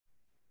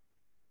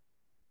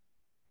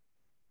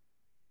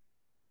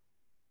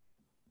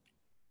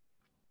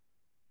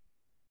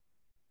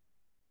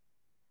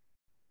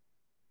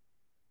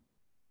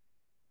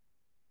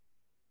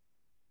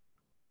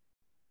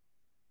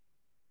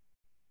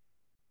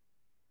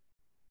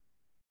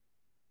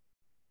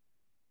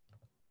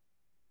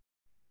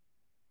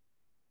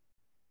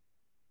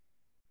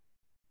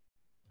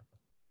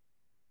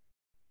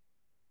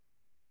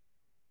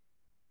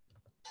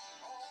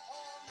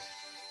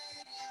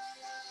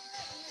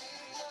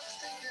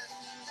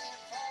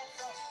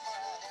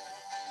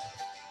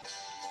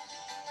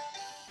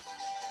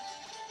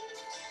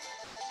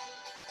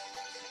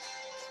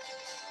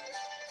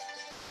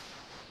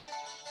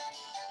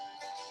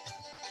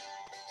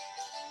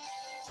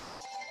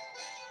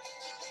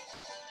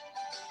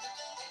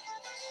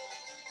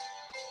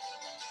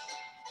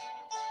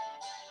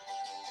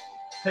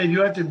Hey, do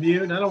you have to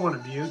mute? I don't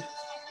want to mute.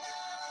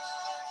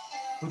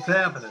 What's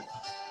happening?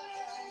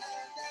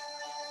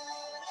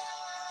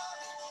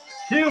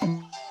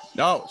 Q.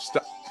 No,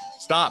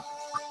 stop.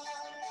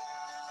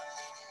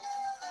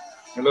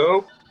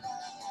 Hello?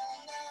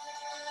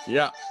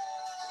 Yeah.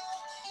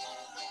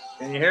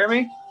 Can you hear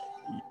me?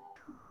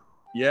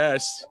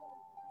 Yes.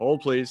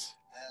 Hold, please.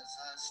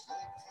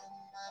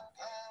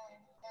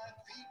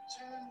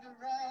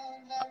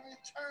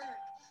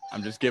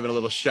 I'm just giving a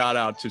little shout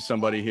out to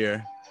somebody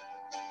here.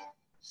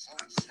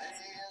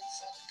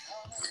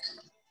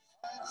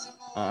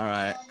 All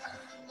right.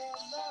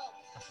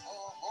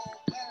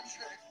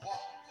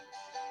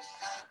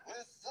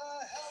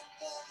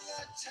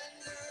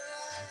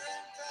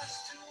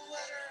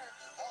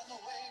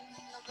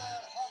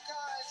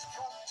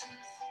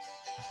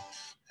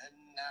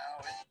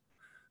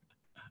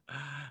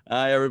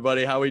 Hi,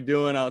 everybody. How we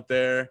doing out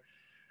there?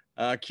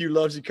 Q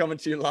loves you coming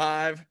to you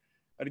live. I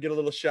had to get a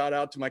little shout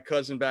out to my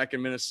cousin back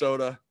in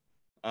Minnesota.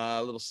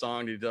 A little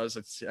song he does.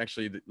 It's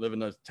actually live in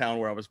the town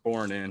where I was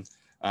born in.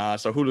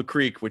 So Hula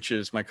Creek, which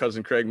is my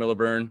cousin Craig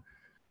Milliburn.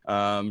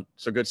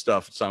 So good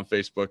stuff. It's on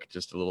Facebook.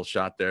 Just a little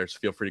shot there. So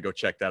feel free to go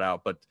check that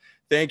out. But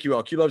thank you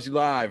all. Q loves you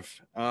live.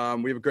 We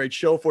have a great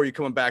show for you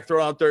coming back.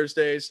 Throwdown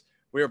Thursdays.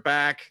 We are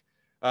back.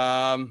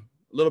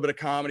 A little bit of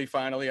comedy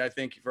finally, I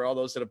think, for all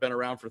those that have been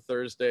around for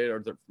Thursday or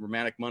the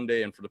Romantic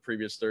Monday and for the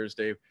previous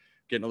Thursday,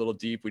 getting a little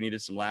deep. We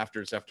needed some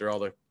laughters after all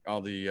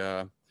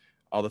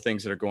the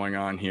things that are going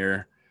on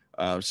here.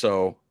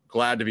 So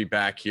glad to be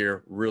back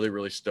here. Really,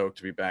 really stoked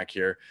to be back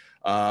here.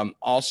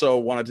 Also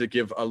wanted to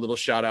give a little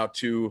shout out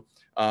to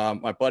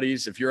my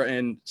buddies. If you're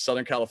in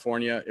Southern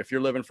California, if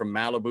you're living from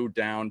Malibu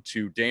down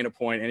to Dana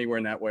Point, anywhere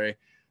in that way,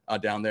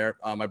 down there.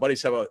 My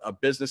buddies have a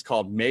business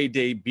called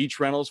Mayday Beach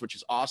Rentals, which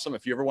is awesome.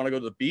 If you ever want to go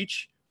to the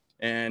beach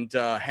and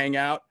hang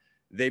out,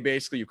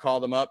 you call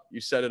them up, you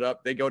set it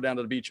up. They go down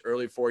to the beach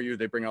early for you.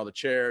 They bring all the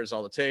chairs,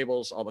 all the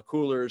tables, all the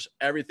coolers,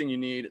 everything you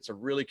need. It's a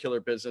really killer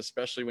business,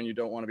 especially when you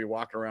don't want to be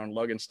walking around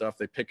lugging stuff.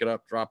 They pick it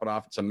up, drop it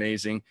off. It's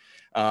amazing.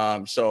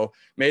 So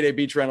Mayday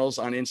Beach Rentals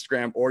on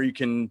Instagram, or you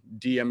can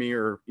DM me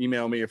or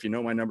email me. If you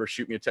know my number,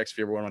 shoot me a text if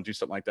you ever want to do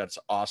something like that. It's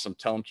awesome.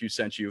 Tell them Q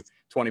sent you.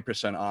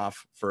 20%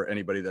 off for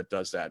anybody that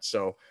does that.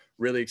 So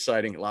really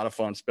exciting, a lot of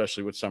fun,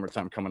 especially with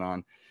summertime coming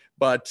on.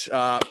 But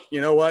you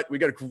know what? We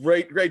got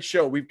a great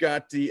show. We've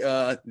got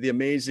the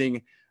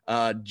amazing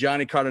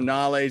Johnny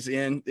Cardinale's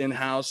in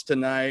house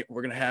tonight.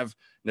 We're gonna have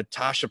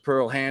Natasha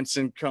Pearl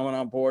Hansen coming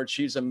on board.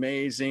 She's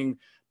amazing.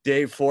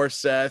 Dave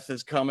Forseth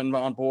is coming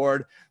on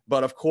board.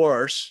 But of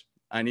course,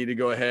 I need to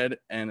go ahead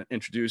and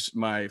introduce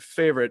my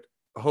favorite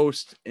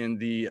host in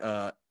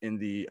the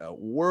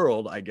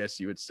world, I guess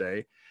you would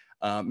say.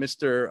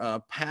 Mr.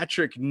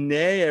 Patrick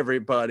Ney,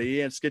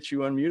 everybody. Let's get you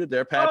unmuted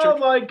there, Patrick. Oh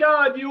my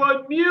God, you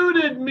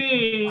unmuted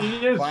me.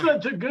 You're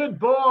such a good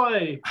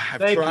boy.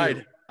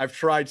 I've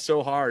tried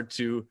so hard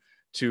to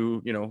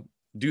do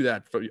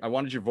that. I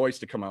wanted your voice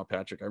to come out,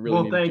 Patrick. I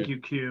really well, thank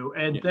you, Q,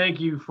 and thank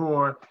you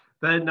for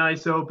that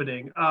nice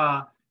opening.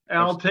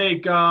 I'll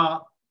take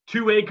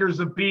 2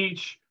 acres of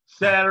beach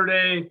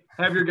Saturday.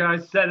 Have your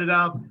guys set it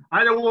up.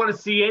 I don't want to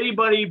see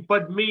anybody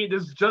but me.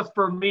 This is just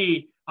for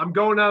me. I'm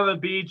going out of the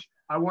beach.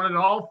 I want it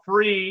all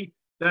free.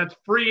 That's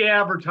free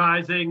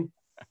advertising.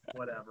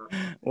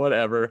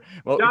 Whatever.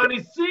 Well,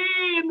 Johnny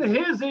C in the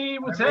hizzy.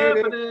 What's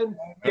happening?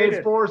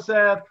 Dave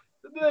Forseth.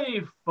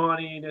 The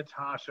funny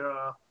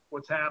Natasha.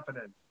 What's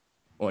happening?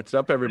 What's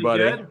up,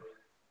 everybody?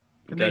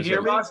 Can they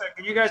hear me?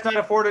 Can you guys not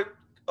afford it?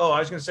 Oh, I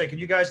was going to say, can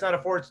you guys not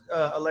afford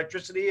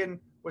electricity in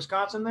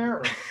Wisconsin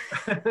there?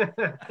 Can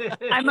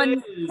I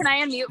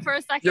unmute for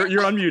a second?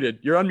 You're unmuted.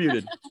 You're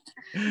unmuted.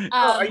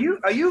 Are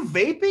you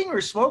vaping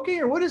or smoking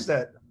or what is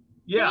that?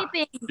 Yeah.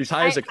 Vaping. He's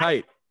high as a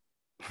kite.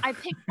 I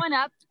picked one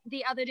up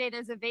the other day.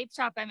 There's a vape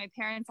shop at my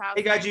parents' house.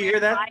 Hey, guys, you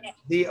hear that?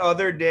 The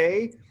other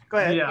day? Go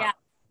ahead. Yeah.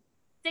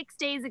 6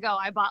 days ago,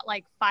 I bought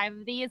like 5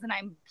 of these and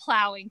I'm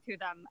plowing through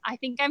them. I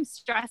think I'm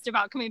stressed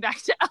about coming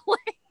back to LA.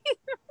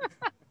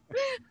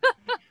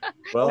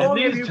 Well, how long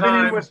have you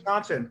been in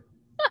Wisconsin?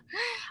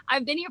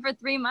 I've been here for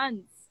 3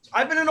 months.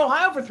 I've been in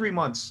Ohio for 3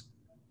 months.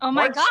 Oh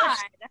my God.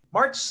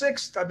 March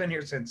 6th, I've been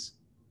here since.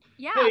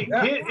 Yeah.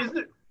 Hey,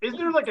 isn't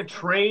there like a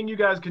train you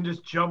guys can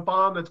just jump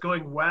on that's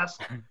going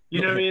west? You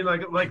know what I mean?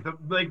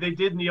 Like they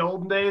did in the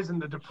olden days in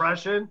the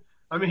Depression.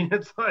 I mean,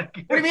 it's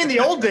like. What do you mean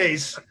the old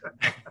days?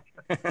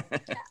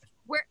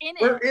 We're in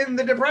it. We're in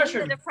the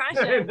Depression.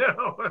 I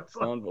know. It's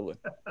like,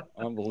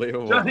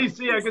 unbelievable. Johnny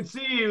C, I could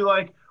see you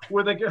like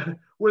with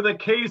a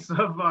case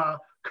of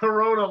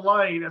Corona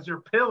Light as your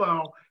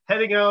pillow,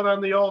 heading out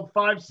on the old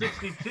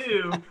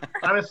 562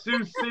 out of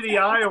Sioux City,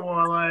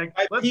 Iowa. Like,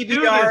 let's do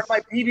this.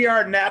 My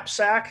PBR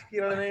knapsack.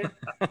 You know what I mean?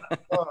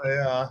 Oh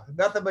yeah,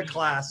 nothing but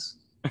class.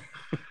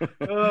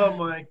 Oh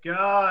my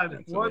God,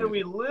 that's what amazing. Are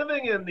we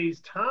living in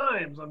these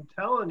times? I'm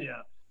telling you.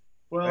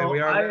 Well,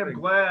 I am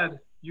glad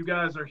you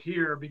guys are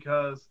here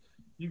because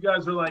you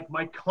guys are like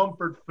my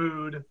comfort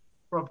food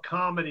from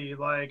comedy.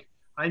 Like,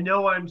 I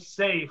know I'm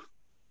safe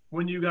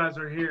when you guys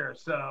are here,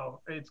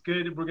 so it's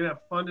good. We're gonna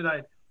have fun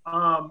tonight.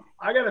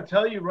 I got to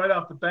tell you right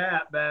off the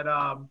bat that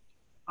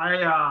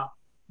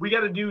we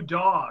got a new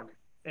dog,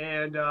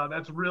 and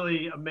that's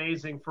really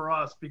amazing for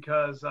us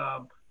because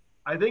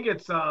I think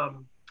it's part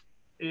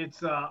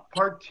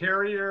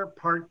terrier,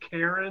 part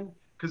Karen,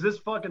 because this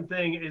fucking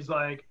thing is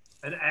like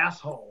an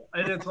asshole,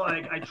 and it's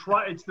like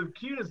it's the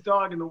cutest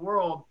dog in the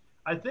world.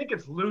 I think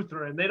it's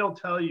Lutheran. They don't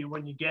tell you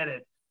when you get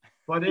it,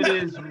 but it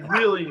is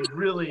really,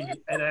 really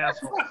an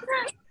asshole.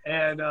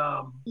 And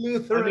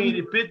Lutheran. I mean,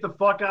 it bit the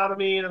fuck out of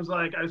me, and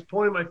I was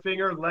pointing my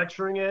finger,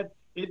 lecturing it.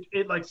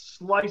 It like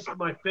sliced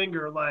my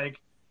finger like,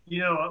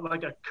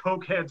 like a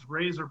cokehead's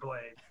razor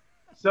blade.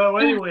 So,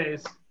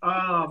 anyways,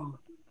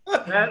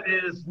 that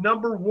is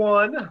number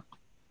one.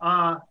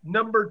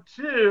 Number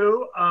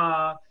two,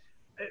 I've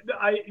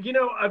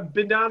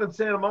been down in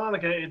Santa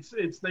Monica.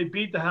 They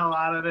beat the hell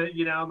out of it,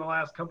 in the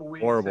last couple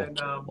weeks. Horrible. And,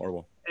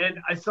 Horrible. And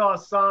I saw a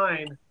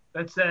sign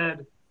that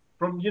said,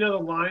 from the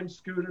Lime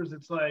scooters,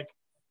 it's like,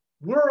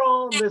 we're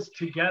all in this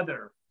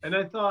together. And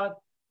I thought,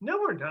 no,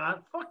 we're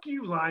not. Fuck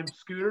you, Lime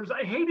scooters.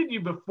 I hated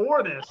you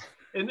before this.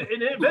 And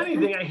if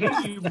anything, I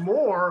hate you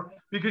more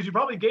because you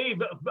probably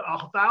gave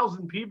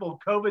 1,000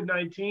 people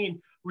COVID-19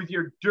 with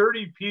your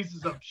dirty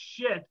pieces of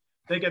shit.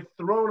 They get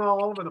thrown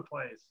all over the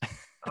place.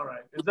 All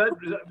right.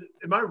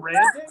 Am I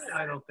ranting?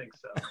 I don't think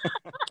so.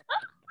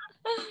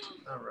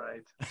 All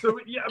right. So,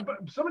 yeah,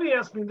 but somebody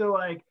asked me, they're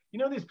like,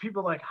 these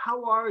people like,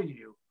 how are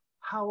you?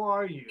 How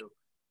are you?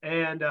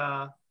 And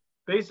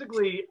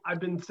basically, I've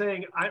been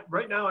saying,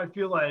 right now I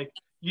feel like,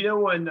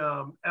 when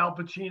Al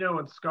Pacino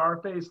in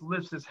Scarface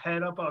lifts his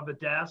head up on the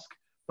desk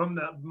from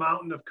the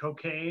mountain of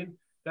cocaine,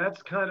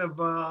 that's kind of,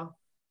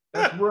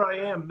 that's where I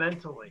am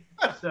mentally.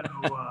 So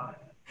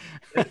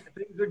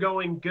things are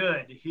going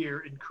good here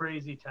in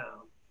Crazy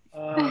Town.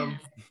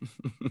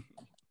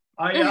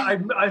 I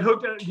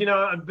hooked up,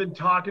 I've been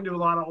talking to a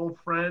lot of old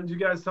friends. You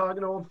guys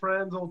talking to old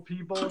friends, old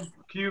people?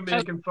 Q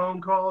making phone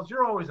calls.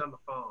 You're always on the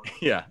phone.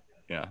 Yeah.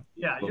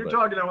 Yeah, you're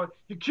talking about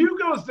Q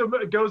goes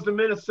to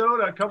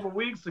Minnesota a couple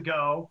weeks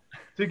ago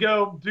to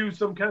go do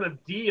some kind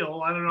of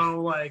deal. I don't know,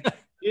 like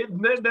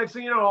next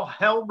thing you know, all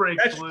hell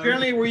breaks loose. That's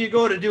generally where you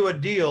go to do a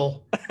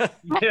deal.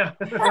 Yeah.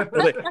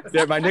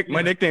 My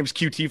nickname's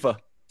Q Tifa.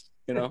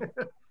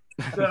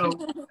 So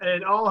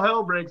and all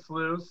hell breaks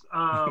loose.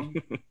 But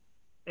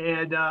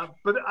I've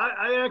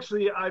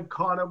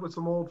caught up with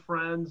some old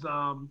friends.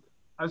 I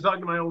was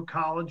talking to my old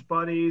college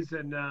buddies,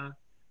 and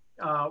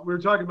we were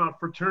talking about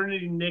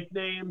fraternity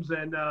nicknames,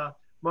 and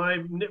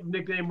my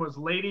nickname was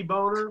Lady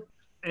Boner,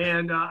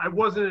 and I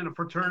wasn't in a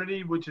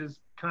fraternity, which is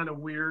kind of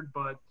weird,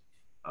 but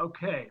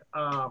okay.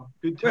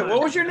 Good time. Wait,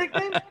 what was your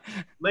nickname?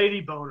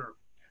 Lady Boner.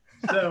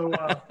 So,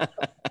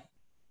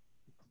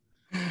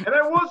 and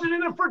I wasn't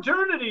in a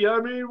fraternity. I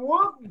mean,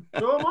 what?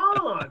 Come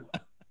on.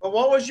 But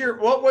what was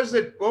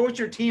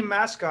your team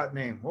mascot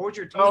name? What was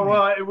your team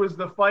name? It was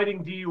the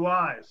Fighting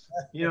DUIs.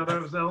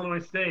 That was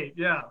Illinois State.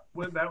 Yeah,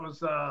 that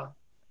was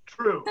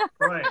true.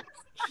 Right.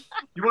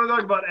 You want to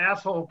talk about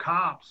asshole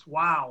cops?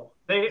 Wow.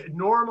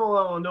 Normal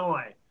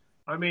Illinois.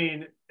 I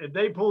mean, if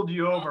they pulled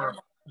you over,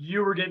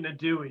 you were getting a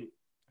Dewey.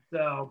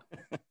 So,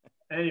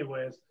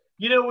 anyways,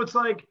 it's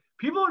like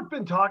people have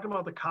been talking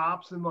about the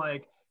cops, and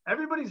like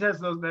everybody's has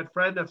that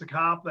friend that's a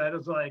cop that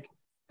is like.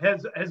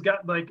 Has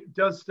got like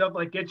does stuff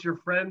like get your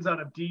friends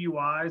out of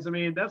DUIs. I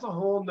mean, that's a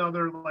whole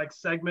nother like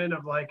segment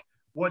of like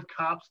what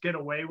cops get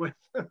away with.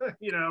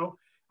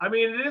 I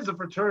mean, it is a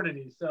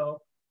fraternity,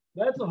 so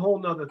that's a whole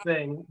nother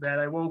thing that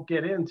I won't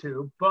get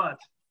into. But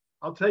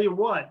I'll tell you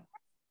what,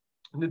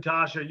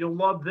 Natasha, you'll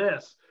love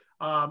this.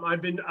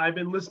 I've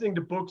been listening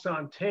to books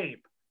on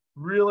tape.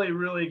 Really,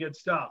 really good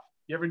stuff.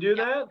 You ever do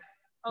that?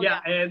 Oh, yeah.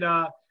 And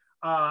I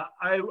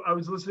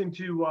was listening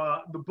to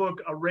the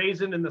book A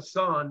Raisin in the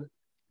Sun,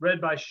 read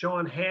by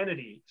Sean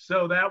Hannity.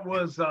 So that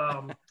was,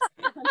 come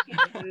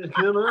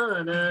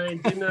on, I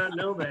did not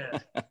know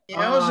that.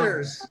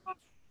 Yowzers.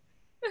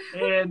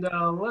 And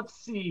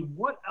let's see,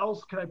 what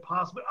else could I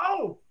possibly,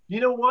 you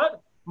know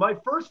what? My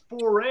first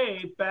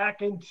foray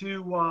back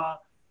into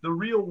the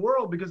real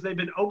world, because they've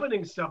been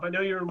opening stuff. I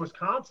know you're in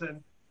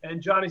Wisconsin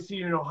and Johnny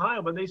C in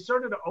Ohio, but they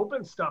started to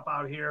open stuff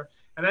out here.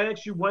 And I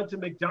actually went to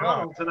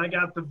McDonald's and I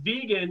got the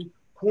vegan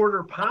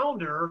quarter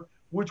pounder,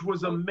 which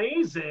was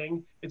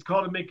amazing. It's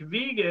called a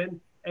McVegan.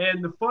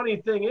 And the funny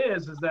thing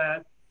is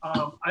that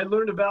I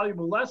learned a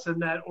valuable lesson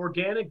that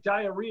organic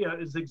diarrhea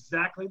is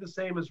exactly the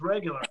same as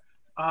regular.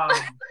 All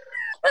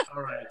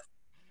right.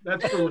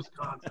 That's for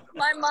Wisconsin.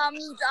 My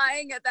mom's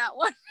dying at that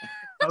one.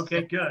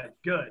 Okay, good.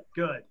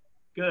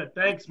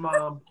 Thanks,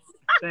 Mom.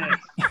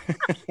 Thanks.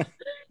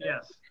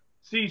 Yes.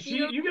 See,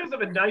 you guys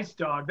have a nice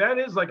dog. That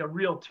is like a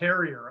real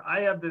terrier.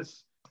 I have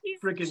this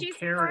freaking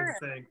Karen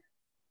thing.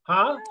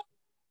 Huh?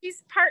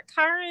 She's part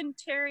Karen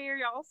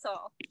Terrier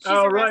also.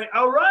 Right.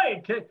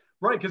 Okay.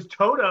 Right, because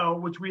Toto,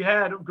 which we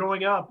had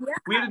growing up,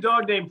 we had a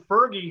dog named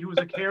Fergie who was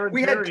a Karen Terrier.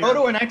 We had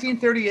Toto in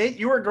 1938?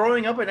 You were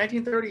growing up in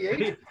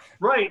 1938?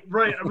 Right.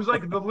 It was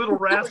like the Little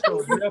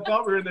Rascals. I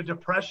thought we were in the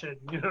Depression.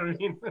 You know what I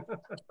mean?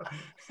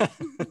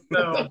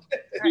 So,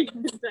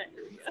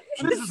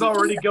 this is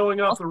already going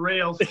off the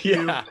rails.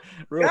 Yeah.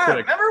 Real God,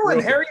 quick. remember when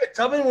Real quick. Harriet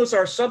Tubman was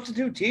our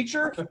substitute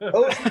teacher?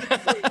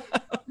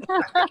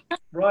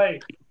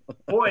 Right.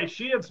 Boy,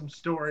 she had some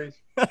stories.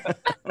 Oh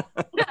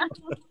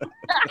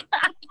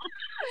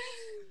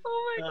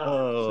my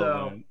god.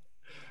 So, man.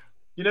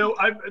 you know,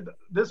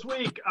 this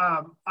week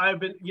I've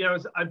been, you know,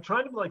 I'm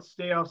trying to like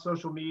stay off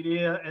social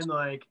media, and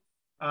like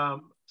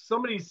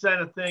somebody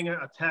sent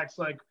a text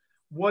like,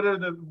 what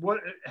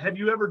have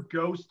you ever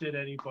ghosted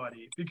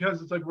anybody?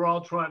 Because it's like we're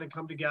all trying to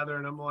come together,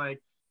 and I'm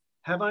like,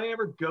 have I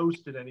ever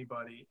ghosted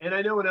anybody? And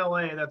I know in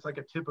LA that's like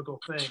a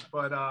typical thing,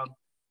 but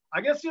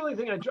I guess the only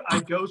thing I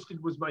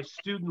ghosted was my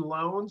student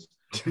loans,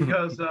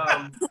 because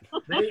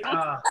they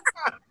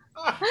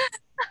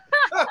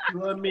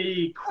let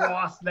me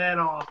cross that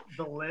off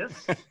the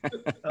list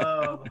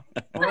of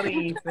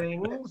funny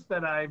things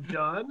that I've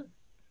done.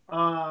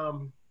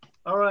 All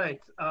right.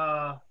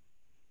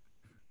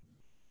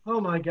 Oh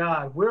my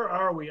God, where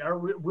are we?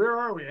 Where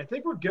are we? I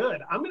think we're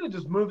good. I'm gonna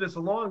just move this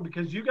along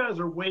because you guys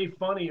are way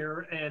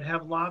funnier and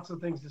have lots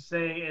of things to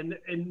say, and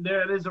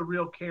that is a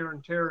real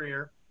Karen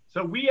Terrier.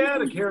 So we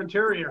had a Karen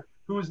Terrier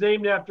who was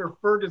named after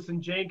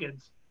Ferguson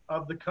Jenkins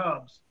of the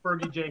Cubs,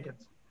 Fergie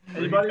Jenkins.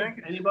 Anybody?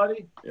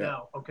 Anybody? Yeah.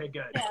 No. Okay,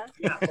 good. Yeah.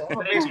 Yeah.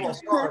 Thank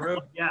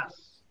you.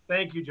 Yes.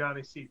 Thank you,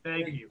 Johnny C.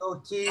 Thank you.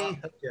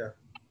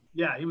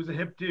 Yeah, he was a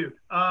hip dude.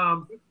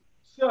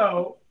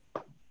 So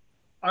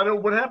I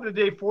don't. What happened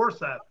to Dave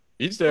Forseth?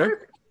 He's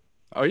there.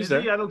 Oh, he's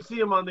there. I don't see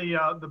him on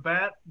the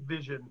bat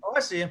vision. Oh, I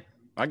see him.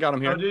 I got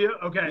him here. Oh, do you?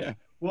 Okay. Yeah.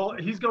 Well,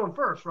 he's going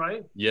first,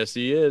 right? Yes,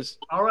 he is.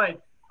 All right.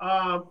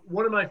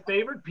 One of my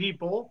favorite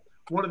people,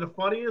 one of the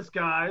funniest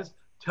guys,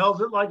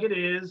 tells it like it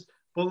is,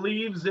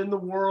 believes in the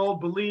world,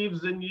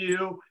 believes in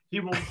you. He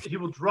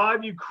will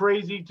drive you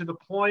crazy to the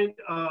point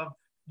of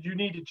you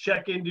need to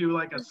check into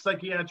like a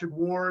psychiatric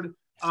ward,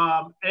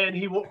 and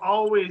he will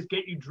always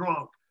get you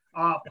drunk.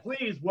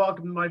 Please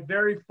welcome my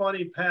very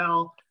funny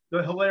pal,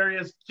 the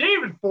hilarious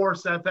David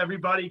Forseth,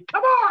 everybody.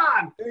 Come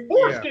on!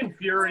 Foreskin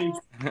Fury.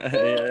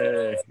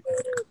 Yay.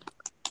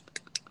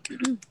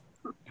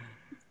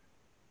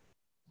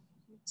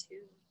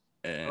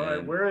 And All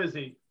right, where is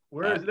he?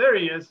 There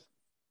he is.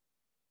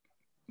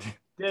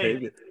 Dave,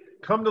 David.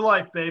 come to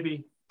life,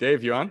 baby.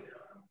 Dave, you on?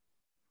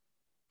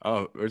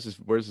 Oh, where's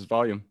his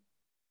volume?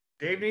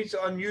 Dave needs to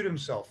unmute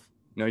himself.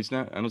 No, he's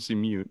not. I don't see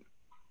mute.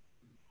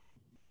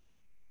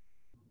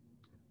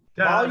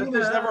 Volume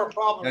is never a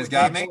problem. You guys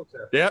got me?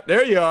 Yeah,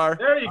 there you are.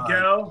 There you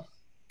go.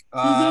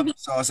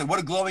 So I said, what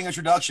a glowing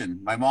introduction.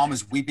 My mom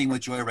is weeping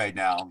with joy right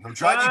now. He'll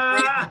drive you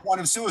crazy to the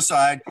point of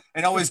suicide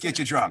and always get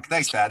you drunk.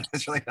 Thanks, Pat.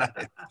 That's really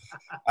nice.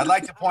 I'd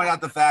like to point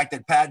out the fact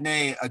that Pat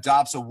Ney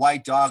adopts a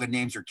white dog and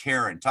names her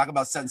Karen. Talk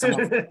about setting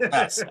someone up for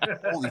success.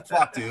 Holy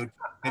fuck, dude.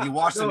 Have you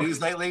watched the news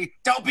lately?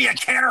 Don't be a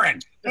Karen.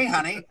 Hey,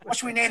 honey, what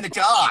should we name the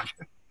dog?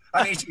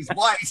 I mean, she's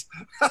white.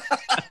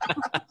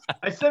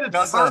 I said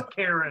it's her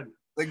Karen.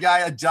 The guy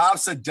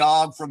adopts a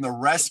dog from the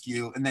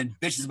rescue and then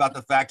bitches about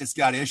the fact it's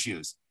got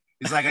issues.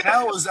 He's like, I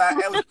know it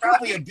was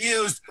probably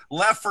abused,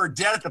 left for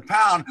dead at the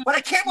pound, but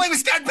I can't believe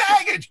it's got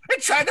baggage.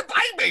 It tried to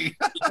bite me.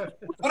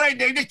 But I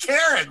named it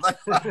Karen.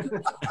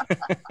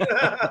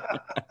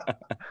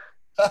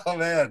 Oh,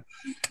 man.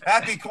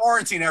 Happy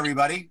quarantine,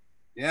 everybody.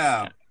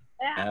 Yeah.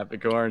 Happy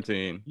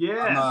quarantine.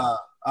 Yeah.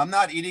 I'm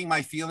not eating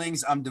my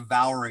feelings. I'm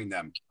devouring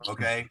them.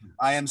 Okay.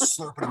 I am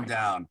slurping them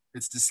down.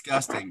 It's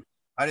disgusting.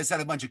 I just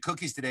had a bunch of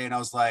cookies today, and I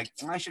was like,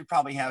 I should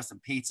probably have some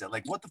pizza.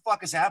 Like, what the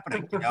fuck is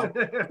happening? You know,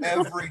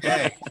 every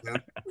day,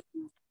 dude.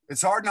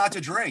 It's hard not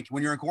to drink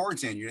when you're in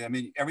quarantine. I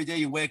mean, every day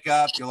you wake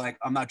up, you're like,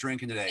 I'm not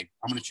drinking today.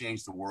 I'm going to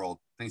change the world.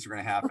 Things are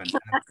going to happen. And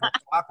then the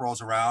clock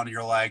rolls around, and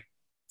you're like,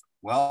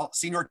 well,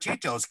 Senor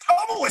Tito's,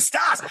 como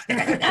estas?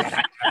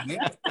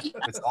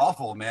 It's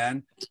awful,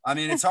 man. I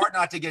mean, it's hard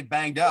not to get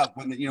banged up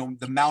when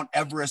the Mount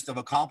Everest of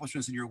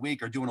accomplishments in your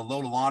week are doing a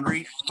load of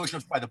laundry,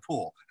 push-ups by the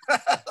pool.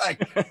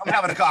 Like, I'm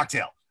having a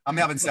cocktail. I'm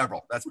having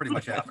several. That's pretty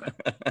much happening.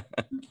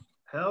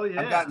 Hell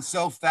yeah. I've gotten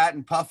so fat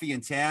and puffy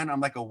and tan.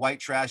 I'm like a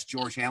white trash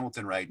George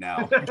Hamilton right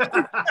now.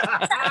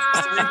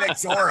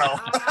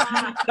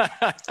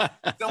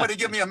 Somebody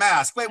give me a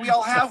mask. Wait, we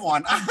all have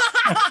one.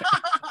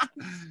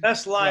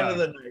 Best line of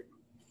the night.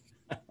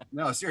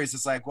 No, serious.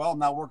 It's like, well, I'm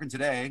not working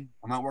today.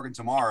 I'm not working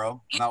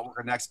tomorrow. I'm not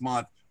working next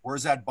month.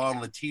 Where's that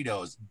bottle of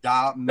Tito's?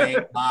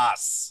 Dame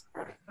mas.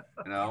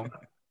 You know?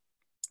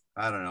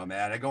 I don't know,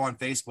 man. I go on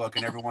Facebook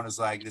and everyone is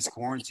like, this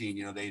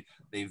quarantine,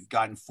 they've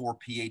gotten 4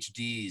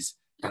 PhDs.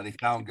 They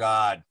found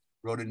God,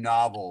 wrote a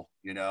novel,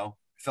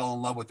 fell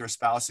in love with their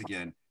spouse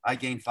again. I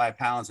gained 5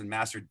 pounds and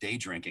mastered day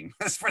drinking.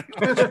 That's pretty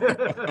much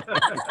it.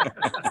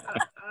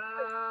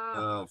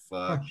 Oh,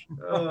 fuck.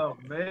 Oh,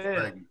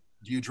 man. Like,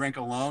 do you drink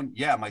alone?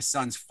 Yeah, my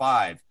son's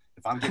 5.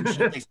 If I'm getting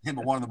shit faced with him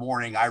at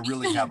 1 a.m, I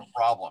really have a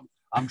problem.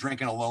 I'm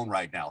drinking alone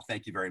right now.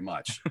 Thank you very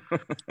much.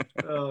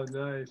 Oh,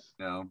 nice.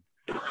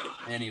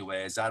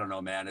 Anyways, I don't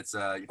know, man. It's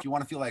if you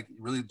want to feel like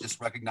really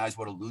just recognize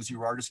what a loser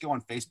you are, just go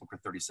on Facebook for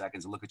 30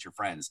 seconds and look at your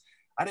friends.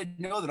 I didn't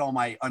know that all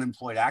my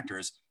unemployed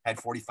actors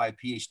had 45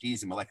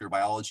 PhDs in molecular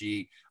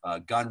biology,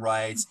 gun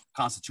rights,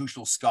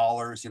 constitutional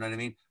scholars. You know what I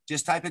mean?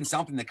 Just type in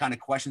something that kind of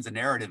questions the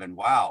narrative, and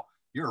wow,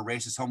 you're a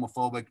racist,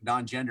 homophobic,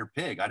 non-gender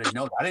pig. I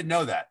didn't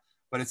know that.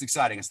 But it's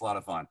exciting. It's a lot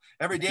of fun.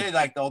 Every day,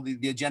 like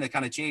the agenda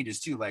kind of changes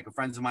too. Like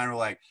friends of mine are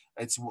like,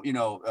 it's,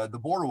 the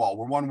border wall.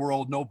 We're one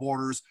world, no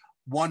borders,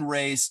 one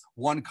race,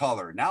 one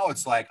color. Now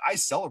it's like, I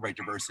celebrate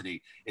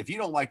diversity. If you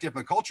don't like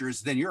different cultures,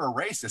 then you're a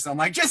racist. I'm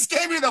like, just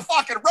gave me the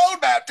fucking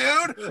roadmap,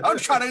 dude. I'm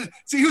trying to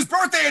see whose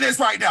birthday it is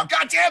right now.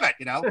 God damn it.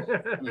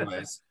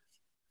 Anyways,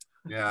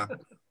 yeah,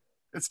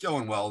 it's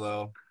going well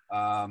though.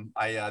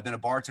 I've been a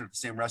bartender at the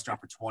same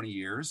restaurant for 20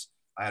 years.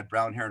 I had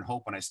brown hair and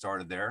hope when I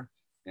started there.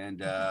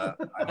 And I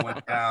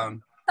went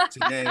down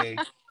today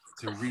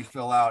to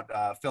fill out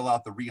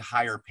the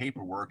rehire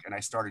paperwork, and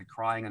I started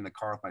crying in the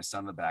car with my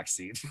son in the back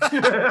seat.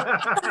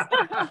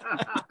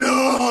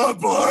 Oh,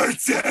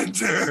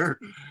 bartender.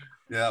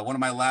 Yeah, one of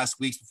my last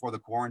weeks before the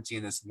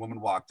quarantine, this woman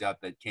walked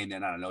up that came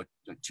in, I don't know,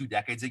 2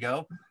 decades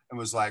ago, and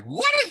was like,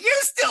 "What are you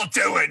still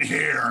doing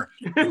here?"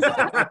 I was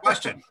like, "Good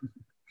question.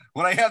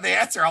 When I have the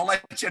answer, I'll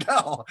let you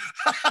know."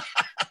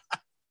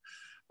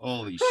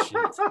 Holy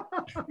shit.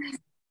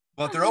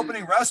 But they're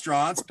opening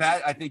restaurants.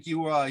 Pat, I think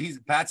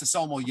Pat's a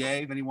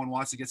sommelier. If anyone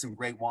wants to get some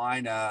great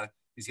wine,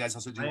 these guys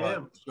also do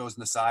shows on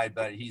the side.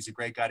 But he's a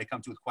great guy to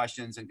come to with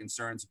questions and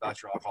concerns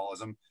about your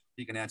alcoholism.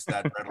 He can answer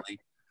that readily.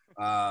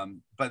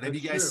 But have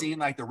you guys seen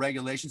like the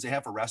regulations they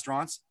have for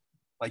restaurants?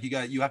 Like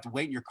you have to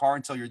wait in your car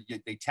until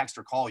they text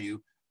or call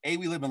you.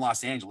 We live in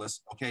Los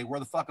Angeles. Okay, where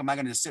the fuck am I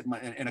going to sit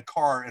in a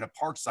car in a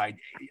parkside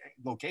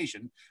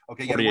location?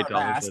 Okay, you got to wear a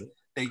mask.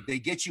 They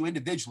get you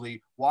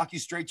individually, walk you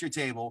straight to your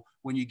table.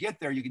 When you get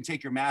there, you can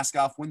take your mask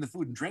off when the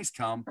food and drinks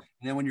come.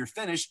 And then when you're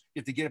finished, you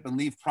have to get up and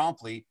leave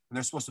promptly. And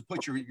they're supposed to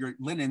put your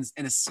linens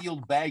in a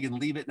sealed bag and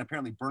leave it and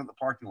apparently burn it in the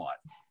parking lot.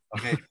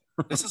 Okay.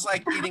 This is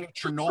like eating a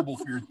Chernobyl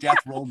for your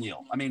death row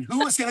meal. I mean,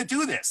 who is going to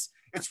do this?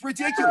 It's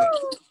ridiculous.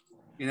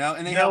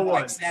 And they have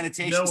like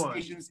sanitation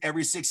stations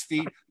every 6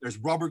 feet. There's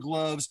rubber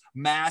gloves,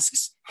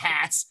 masks,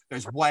 hats,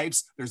 there's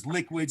wipes, there's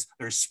liquids,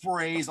 there's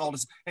sprays, all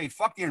this. Hey,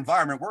 fuck the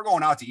environment. We're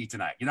going out to eat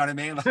tonight. You know what I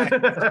mean? Like,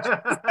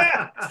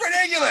 it's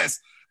ridiculous.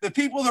 The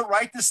people that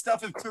write this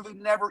stuff have clearly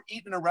never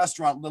eaten in a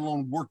restaurant, let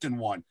alone worked in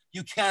one.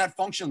 You cannot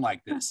function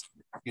like this.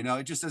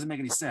 It just doesn't make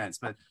any sense.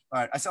 But all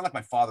right, I sound like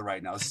my father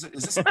right now. Is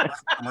this a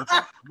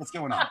commercial? What's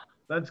going on?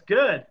 That's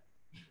good.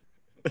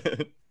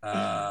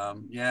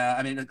 Yeah,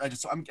 I mean,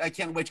 I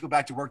can't wait to go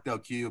back to work though,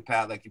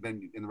 Pat, like you've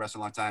been in the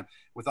restaurant a long time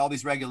with all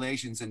these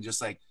regulations and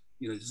just like,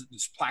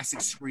 just plastic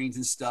screens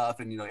and stuff.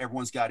 And,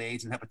 everyone's got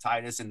AIDS and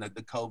hepatitis and the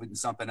COVID and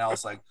something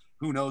else, like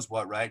who knows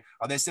what, right?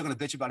 Are they still going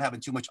to bitch about having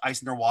too much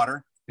ice in their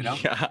water?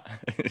 Yeah.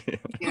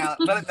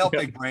 Let it melt,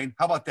 big brain.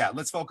 How about that?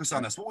 Let's focus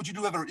on this. What would you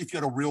do if you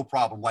had a real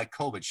problem like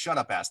COVID? Shut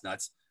up, ass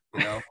nuts.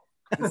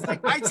 It's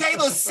like, I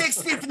table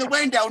 6 feet from the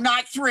window,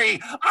 not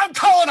 3. I'm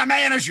calling a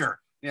manager.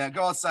 Yeah,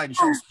 go outside and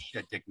show some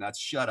shit, dick nuts.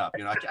 Shut up.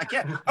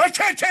 I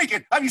can't take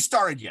it. I haven't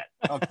started yet.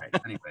 Okay.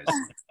 Anyways.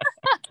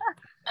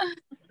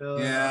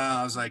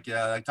 Yeah, I was like,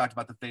 I talked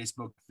about the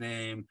Facebook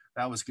thing.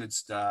 That was good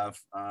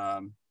stuff.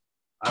 I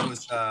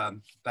was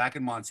back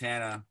in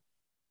Montana.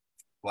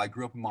 Well, I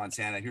grew up in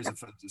Montana. Here's a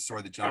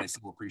story that Johnny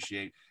will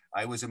appreciate.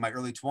 I was in my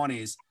early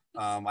 20s.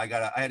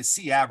 I had a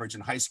C average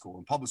in high school,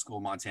 in public school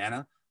in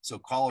Montana. So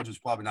college was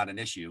probably not an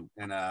issue.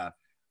 And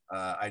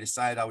I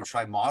decided I would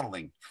try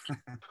modeling.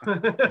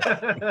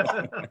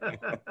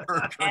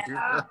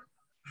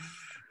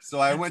 So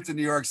I went to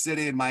New York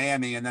City and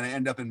Miami, and then I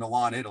ended up in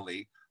Milan,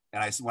 Italy.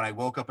 And when I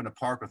woke up in a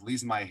park with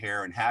leaves in my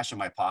hair and hash in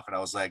my pocket, I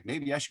was like,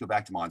 maybe I should go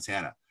back to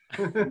Montana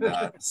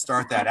and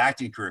start that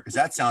acting career, because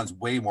that sounds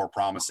way more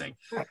promising.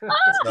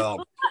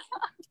 So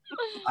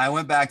I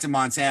went back to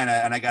Montana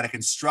and I got a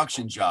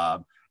construction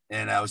job.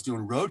 And I was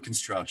doing road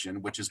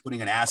construction, which is putting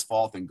in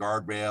asphalt and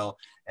guardrail.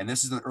 And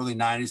this is in the early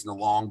 90s, and the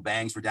long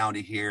bangs were down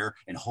to here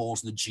and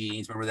holes in the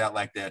jeans. Remember that?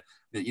 Like the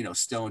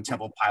Stone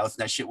Temple Pilots,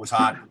 and that shit was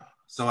hot.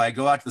 So I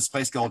go out to this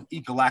place called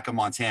Ekalaka,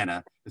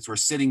 Montana. It's where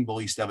Sitting Bull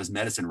used to have his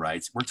medicine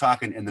rights. We're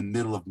talking in the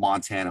middle of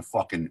Montana,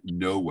 fucking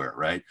nowhere,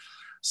 right?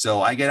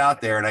 So I get out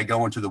there and I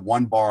go into the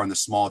one bar in the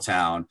small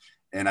town.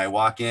 And I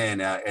walk in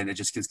and it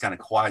just gets kind of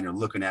quiet, and they're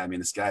looking at me,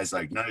 and this guy's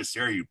like, "Nice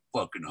hair, you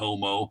fucking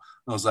homo." And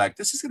I was like,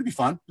 this is going to be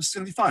fun. This is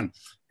going to be fun.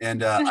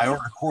 And I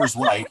ordered a Coors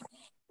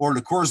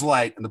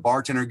Light, and the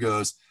bartender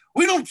goes,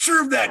 "We don't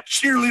serve that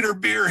cheerleader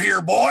beer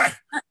here, boy."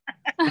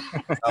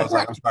 I was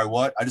like, "I'm sorry,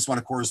 what?" "I just want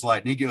a Coors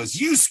Light." And he goes,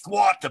 "You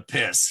squat to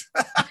piss."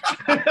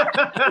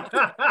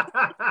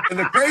 And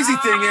the crazy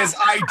thing is,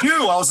 I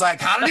do. I was like,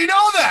 how did he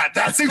know that?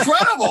 That's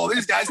incredible.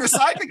 These guys are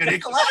cycling at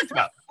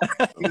Ekalaka.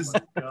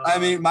 I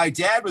mean, my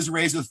dad was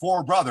raised with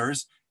 4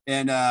 brothers.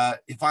 And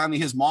finally,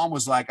 his mom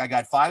was like, I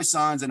got 5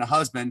 sons and a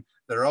husband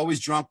that are always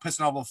drunk,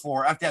 pissing all over the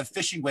floor. I have to have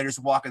fishing waders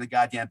to walk in the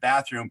goddamn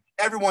bathroom.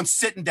 Everyone's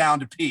sitting down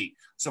to pee.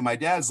 So my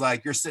dad's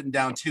like, "You're sitting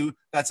down too?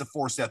 That's a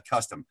Forseth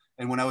custom."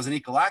 And when I was in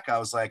Ekalaka, I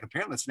was like,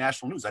 apparently it's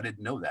national news. I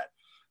didn't know that.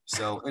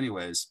 So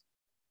anyways,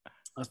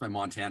 that's my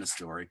Montana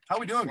story. How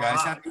we doing,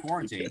 guys? Happy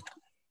quarantine.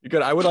 You're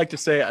good. I would like to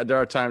say there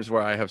are times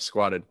where I have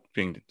squatted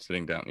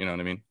sitting down. You know what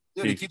I mean?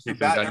 Dude, it keeps me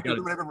back.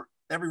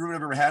 every room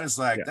I've ever had is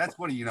like, that's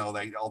what, you know,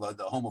 like all the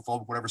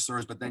homophobic, whatever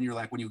slurs. But then you're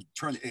like, when you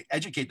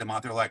educate them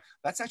out there, like,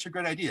 that's actually a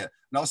great idea.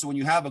 And also when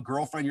you have a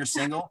girlfriend, you're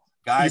single,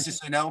 guys, just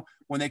so you know,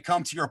 when they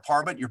come to your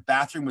apartment, your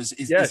bathroom is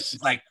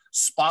like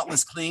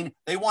spotless clean.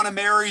 They want to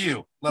marry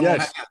you.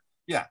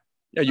 Yeah.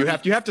 Yeah, you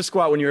have to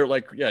squat when you're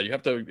like, you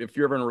have to, if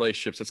you're ever in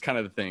relationships, that's kind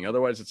of the thing.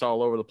 Otherwise, it's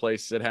all over the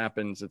place. It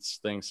happens. It's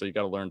things. So you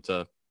got to learn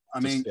to,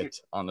 sit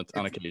on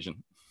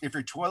occasion. If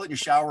your toilet and your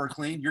shower are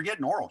clean, you're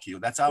getting oral cue.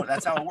 That's how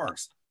it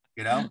works.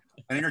 You know,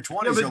 and in your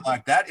 20s, you're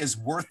like, that is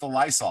worth the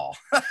Lysol.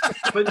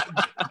 But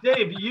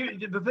Dave,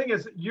 the thing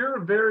is,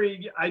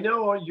 I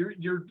know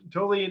you're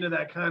totally into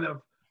that kind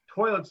of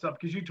toilet stuff,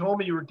 because you told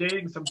me you were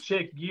dating some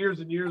chick years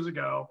and years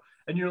ago,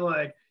 and you're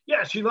like,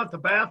 yeah, she left the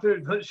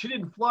bathroom. She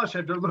didn't flush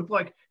it. It looked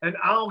like an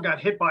owl got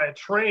hit by a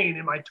train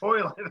in my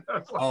toilet.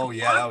 Like, oh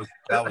yeah,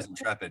 that was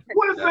intrepid.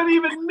 What does that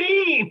even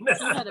mean?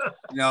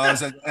 You know, it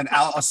was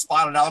a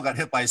spotted owl got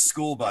hit by a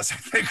school bus, I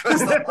think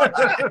was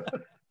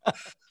the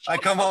I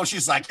come home,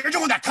 she's like, you're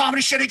doing that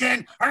comedy shit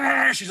again.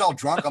 She's all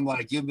drunk. I'm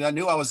like, I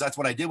knew that's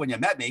what I did when you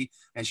met me.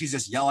 And she's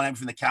just yelling at me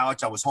from the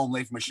couch. I was home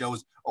late from a show,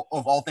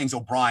 of all things,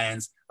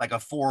 O'Brien's, like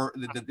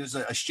there's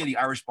a shitty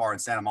Irish bar in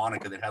Santa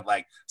Monica that had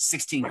like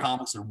 16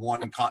 comics and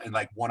one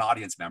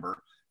audience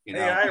member. You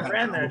know, I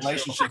ran that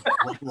relationship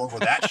over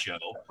that show.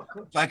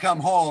 So I come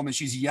home and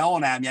she's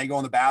yelling at me. I go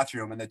in the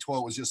bathroom and the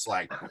toilet was just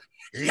like,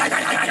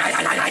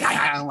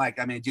 I'm like,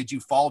 I mean, did you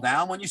fall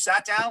down when you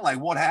sat down? Like,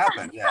 what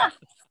happened? Yeah.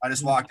 I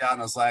just walked out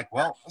and I was like,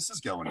 well, this is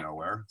going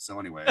nowhere. So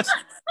anyways,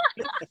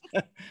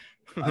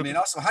 I mean,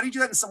 also, how do you do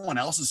that in someone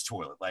else's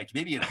toilet? Like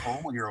maybe at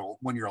home when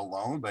you're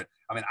alone, but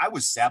I mean, I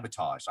was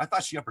sabotaged. I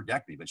thought she upper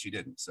decked me, but she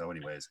didn't. So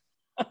anyways,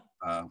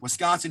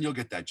 Wisconsin, you'll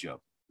get that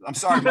joke. I'm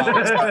sorry, Mom.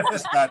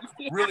 It's got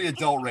really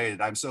adult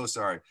rated. I'm so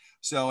sorry.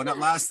 So, and that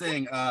last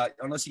thing,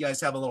 unless you guys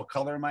have a little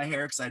color in my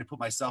hair, because I had to put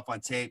myself on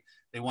tape.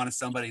 They wanted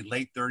somebody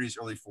late 30s,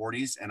 early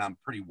 40s, and I'm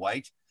pretty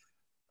white.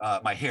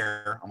 My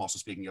hair, I'm also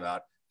speaking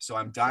about. So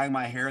I'm dyeing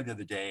my hair the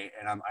other day,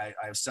 and I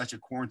have such a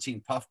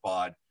quarantine puff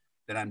bod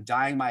that I'm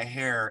dyeing my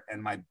hair,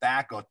 and my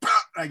back goes, and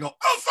I go,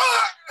 oh,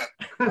 fuck!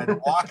 And I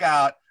walk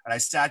out, and I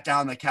sat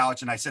down on the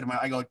couch, and I said to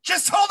I go,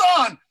 just hold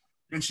on!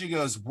 And she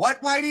goes,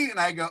 what, Whitey? And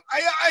I go,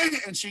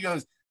 and she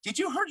goes, did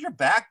you hurt your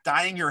back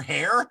dyeing your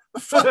hair? The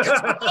fuck is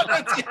wrong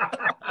with you?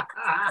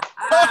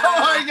 Oh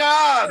my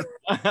God.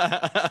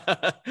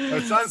 My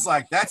son's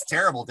like, that's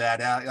terrible, Dad.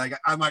 Like,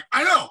 I'm like,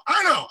 I know.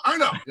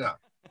 Yeah.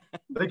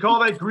 They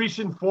call that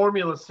Grecian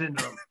formula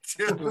syndrome.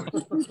 Dude,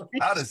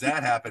 how does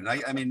that happen?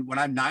 I mean, when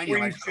I'm 90,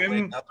 I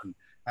wake up and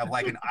have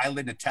like an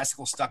eyelid and a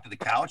testicle stuck to the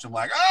couch. I'm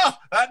like, oh,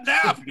 that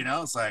nap, you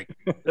know, it's like,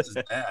 this is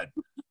bad.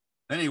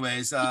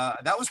 Anyways,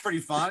 that was pretty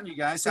fun. You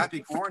guys, happy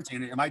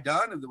quarantine. Am I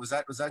done? Was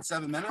that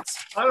 7 minutes?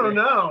 I don't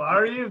know.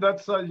 Are you?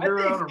 That's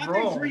you're on a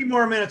roll. 3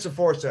 more minutes of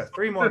Forseth.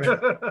 3 more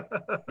minutes.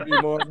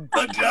 3 more.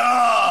 Good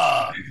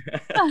job.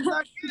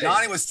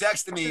 Johnny was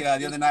texting me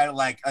the other night at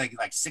like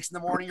 6 in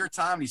the morning your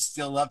time. And he's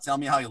still up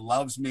telling me how he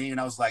loves me. And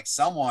I was like,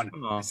 someone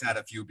has had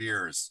a few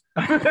beers.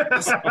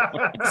 This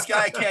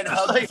guy can't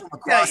hug me from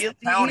across the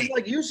county.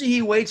 Like usually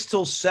he waits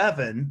till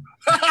 7.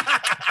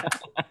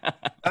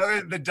 I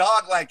mean, the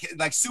dog like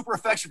super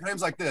affection for him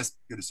is like this.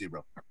 Good to see you,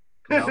 bro.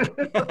 You know?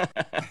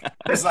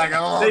 He's like,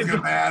 oh,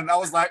 good man. I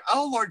was like,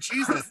 oh Lord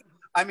Jesus.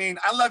 I mean,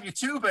 I love you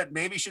too, but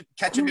maybe you should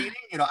catch a meeting.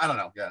 You know, I don't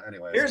know. Yeah.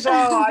 Anyway. Here's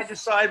how I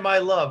decide my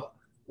love.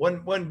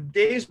 When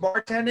Dave's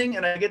bartending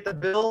and I get the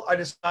bill, I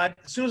decide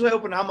as soon as I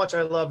open how much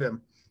I love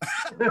him.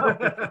 Yeah,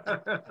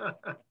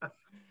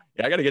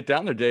 I got to get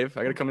down there, Dave.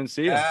 I got to come and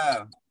see you.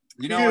 Yeah.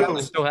 You know,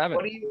 I still have it.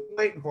 What are you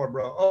waiting for,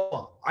 bro?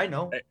 Oh, I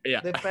know.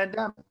 Yeah. The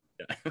pandemic.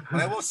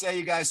 But I will say,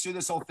 you guys, through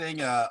this whole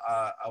thing,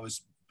 I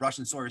was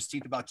brushing Sawyer's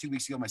teeth about 2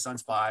 weeks ago. My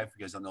son's 5.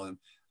 You guys don't know him.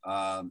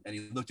 And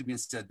he looked at me and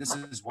said, this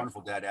is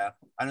wonderful, Dad.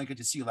 I don't get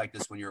to see you like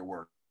this when you're at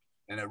work.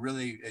 And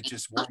it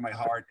just warmed my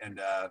heart. And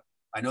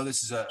I know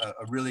this is a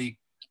really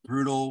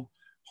brutal,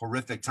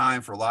 horrific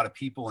time for a lot of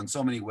people in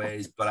so many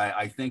ways. But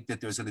I think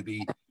that there's going to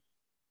be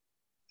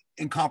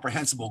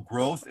incomprehensible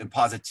growth and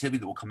positivity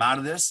that will come out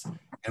of this.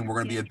 And we're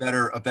going to be a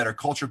better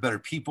culture, better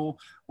people.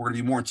 We're going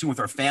to be more in tune with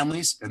our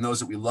families and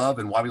those that we love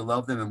and why we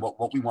love them and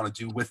what we want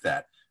to do with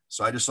that.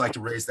 So I just like to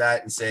raise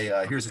that and say,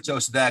 here's a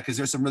toast to that, because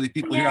there's some really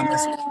people here on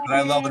this that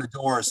I love and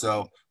adore.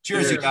 So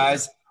cheers, you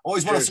guys.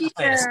 Always want to see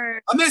this.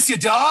 I miss you,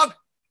 dog.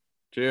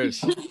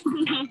 Cheers.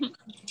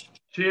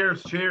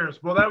 Cheers.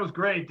 Well, that was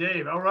great,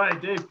 Dave. All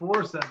right, Dave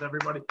Forseth,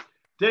 everybody.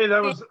 Dave,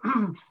 that was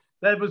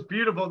that was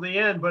beautiful at the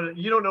end, but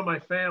you don't know my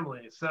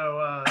family,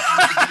 so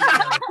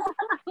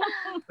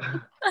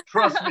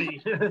trust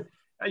me.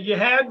 You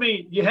had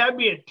me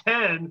at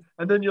 10,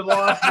 and then you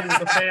lost me with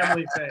the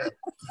family thing.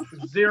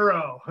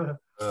 0.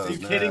 Are you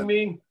kidding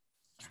me?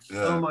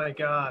 Yeah. Oh my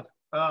God.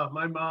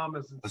 My mom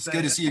is insane. It's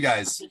good to see you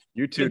guys.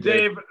 You too,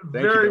 Dave.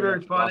 Very,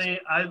 very funny.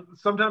 Awesome.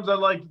 Sometimes I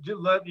like to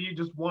let you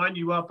just wind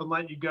you up and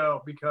let you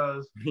go,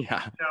 because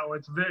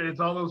it's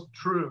all those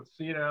truths.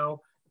 You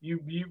know,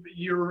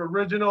 you're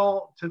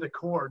original to the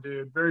core,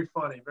 dude. Very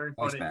funny, very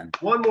funny. Thanks, man.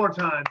 One more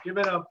time, give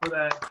it up for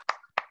that.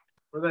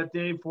 for that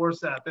Dave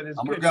Forseth. And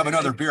I'm gonna grab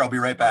another beer. I'll be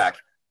right back.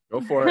 Go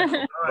for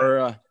it.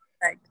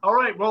 All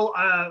right. Well,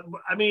 I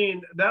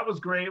mean, that was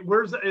great.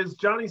 Is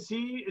Johnny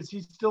C? Is he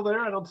still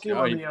there? I don't see him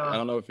on the. I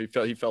don't know if he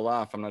fell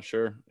off. I'm not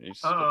sure.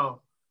 Oh,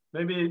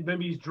 maybe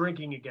he's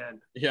drinking again.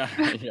 Yeah.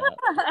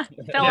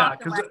 Fell off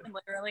the wagon,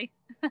 literally.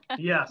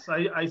 Yes,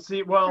 I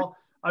see. Well,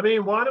 I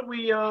mean, why don't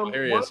we?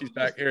 Here he is. He's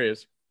back. Here he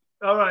is.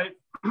 All right.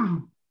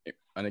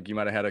 I think you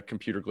might have had a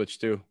computer glitch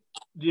too.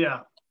 Yeah.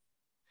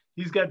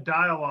 He's got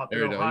dial-up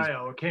in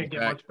Ohio. It can't he's get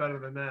back. much better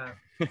than that.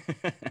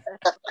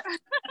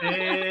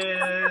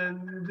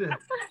 And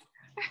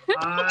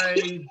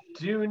I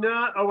do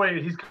not. Oh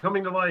wait, he's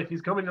coming to life.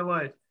 He's coming to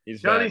life.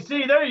 Johnny back.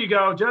 C. There you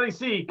go, Johnny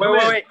C.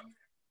 Wait.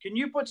 Can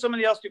you put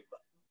somebody else?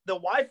 The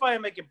Wi-Fi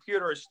on my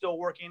computer is still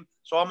working,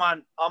 so I'm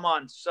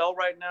on cell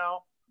right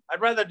now.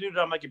 I'd rather do it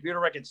on my computer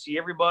where I can see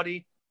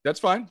everybody. That's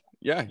fine.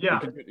 Yeah. Yeah.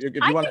 If you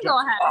I want can to go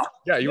ahead.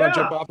 Yeah, you want to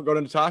jump off and go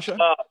to Natasha?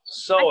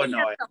 So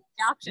annoying.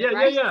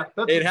 Yeah.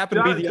 It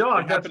happened to be the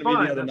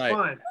other night.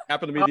 Fine.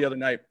 Happened to be the other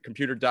night.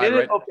 Computer died.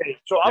 Right. Okay,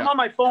 so I'm on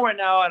my phone right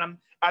now, and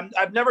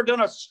I've never done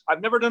a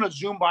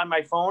Zoom by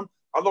my phone.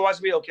 Otherwise,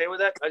 I'd be okay with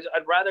that.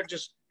 I'd rather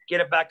just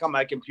get it back on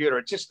my computer.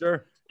 It's just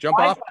jump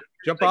off.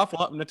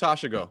 Let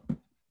Natasha go.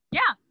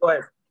 Yeah. Go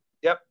ahead.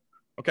 Yep.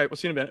 Okay, we'll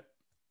see you in a minute.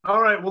 All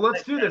right. Well,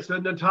 let's do this. So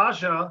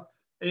Natasha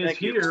is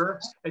here,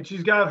 and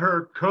she's got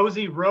her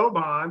cozy robe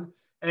on,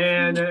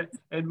 and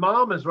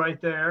Mom is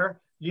right there.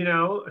 You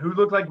know, who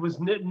looked like was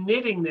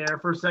knitting there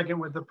for a second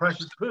with the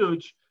precious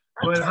pooch.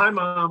 But hi,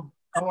 Mom.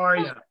 How are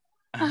you?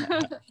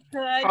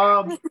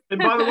 Good. And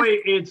by the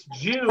way, it's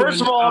June.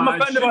 First of all, I'm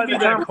offended by the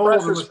term cold in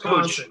precious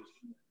Wisconsin, pooch.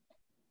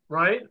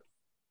 right?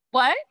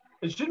 What?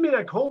 It shouldn't be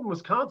that cold in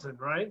Wisconsin,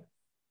 right?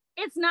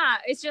 It's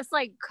not. It's just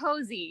like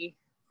cozy.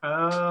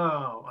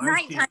 Oh, I see.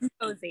 Nighttime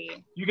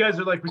cozy. You guys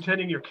are like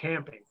pretending you're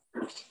camping.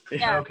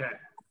 Yeah. Okay.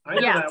 I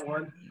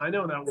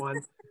know that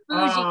one.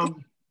 Bougie.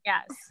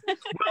 Yes.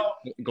 Well,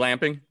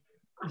 glamping.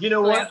 You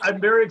know what? I'm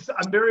very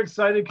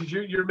excited because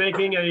you're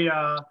making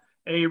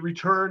a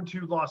return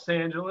to Los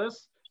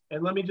Angeles,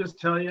 and let me just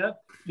tell you,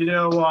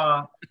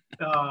 I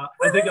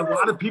think a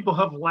lot of people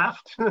have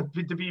left.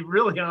 To be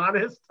really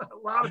honest, a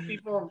lot of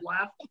people have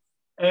left,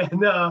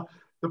 and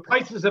the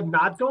prices have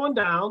not gone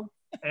down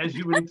as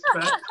you would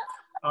expect.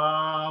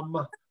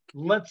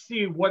 Let's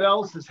see what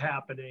else is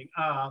happening.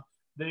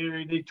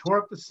 They tore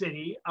up the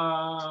city,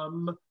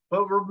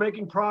 but we're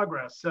making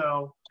progress.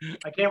 So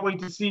I can't wait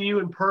to see you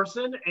in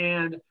person.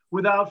 And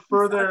without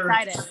further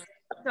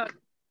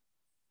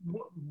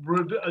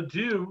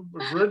ado,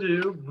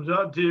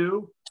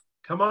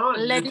 come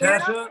on,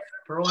 Natasha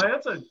Pearl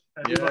Hansen.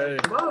 Yay.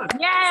 Come on.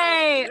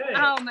 Yay!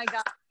 Oh my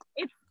God.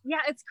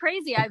 It's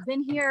crazy. I've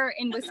been here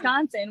in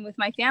Wisconsin with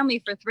my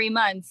family for 3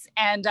 months,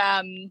 and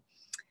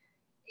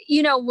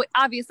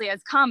obviously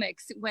as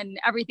comics, when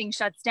everything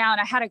shuts down,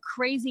 I had a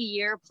crazy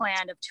year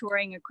planned of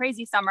touring, a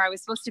crazy summer. I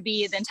was supposed to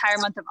be the entire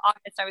month of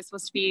August. I was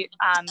supposed to be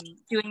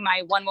doing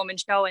my one-woman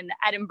show in the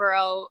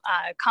Edinburgh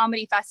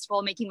Comedy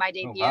Festival, making my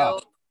debut. Oh, wow.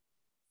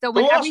 So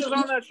when who else is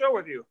on that show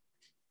with you?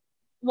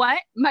 What?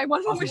 My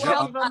one-woman show?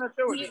 On that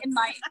show with you? In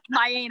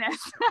my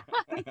anus.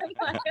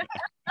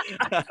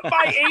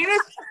 My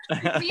anus?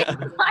 Me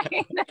and my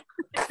anus.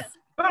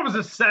 That was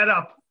a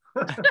setup.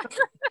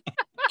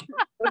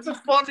 That's the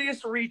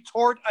funniest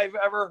retort I've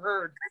ever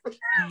heard.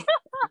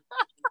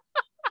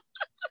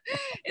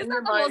 Isn't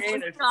that the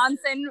most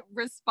Wisconsin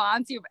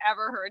response you've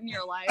ever heard in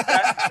your life?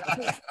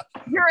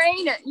 Your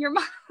anus. Your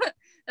mom.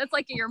 That's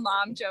like your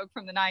mom joke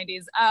from the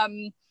 90s.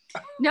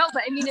 No,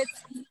 but I mean,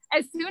 it's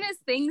as soon as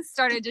things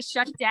started to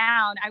shut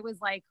down, I was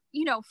like,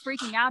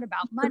 freaking out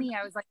about money.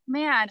 I was like,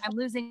 man, I'm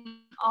losing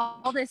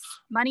all this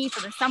money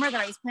for the summer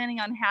that I was planning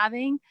on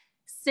having.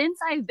 Since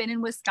I've been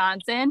in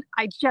Wisconsin,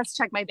 I just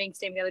checked my bank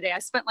statement the other day. I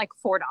spent like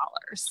 $4.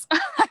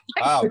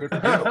 Wow, good for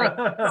you. Like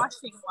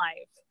crushing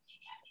life.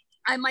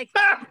 I'm like,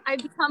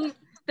 I've become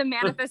the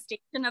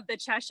manifestation of the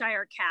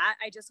Cheshire Cat.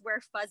 I just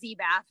wear fuzzy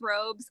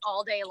bathrobes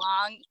all day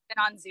long. Been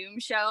on Zoom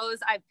shows.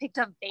 I've picked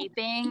up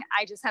vaping.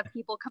 I just have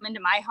people come into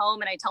my home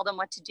and I tell them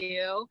what to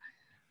do,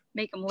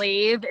 make them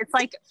leave. It's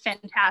like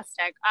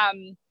fantastic.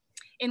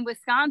 In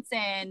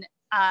Wisconsin,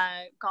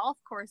 golf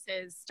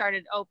courses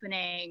started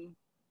opening,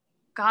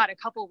 a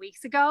couple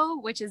weeks ago,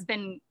 which has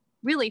been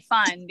really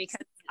fun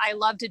because I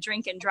love to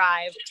drink and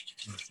drive.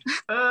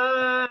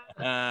 The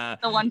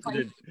one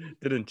place.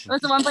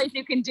 That's the one place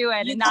you can do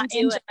it and not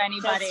injure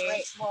anybody.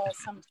 Right. Well,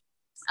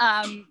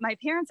 my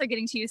parents are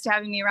getting too used to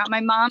having me around. My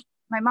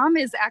mom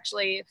is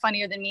actually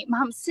funnier than me.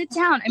 Mom, sit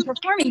down. I'm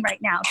performing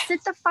right now.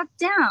 Sit the fuck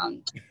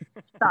down.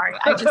 Sorry,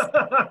 I just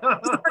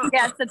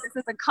forget that this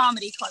is a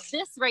comedy club.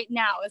 This right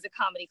now is a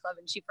comedy club,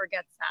 and she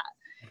forgets that.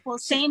 well,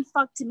 saying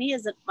fuck to me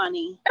isn't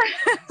funny.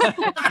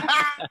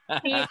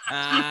 She's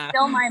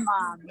still my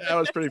mom. That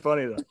was pretty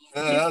funny though.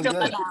 That was Still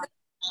my good. mom.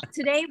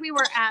 Today we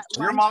were at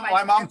Your mom,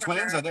 my mom,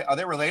 twins. Are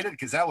they related?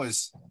 Because that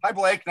was. Hi,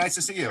 Blake. Nice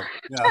to see you.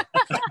 Yeah.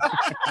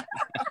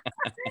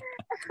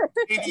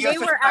 You have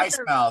such a nice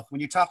mouth. When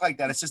you talk like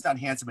that, it's just not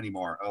handsome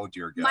anymore. Oh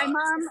dear God.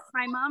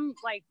 My mom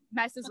like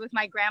messes with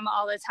my grandma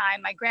all the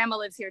time. My grandma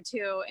lives here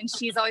too, and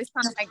she's always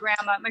telling my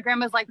grandma. My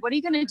grandma's like, "What are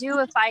you gonna do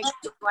if I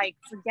like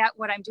forget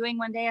what I'm doing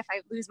one day? If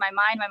I lose my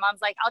mind?" My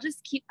mom's like, "I'll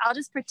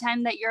just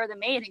pretend that you're the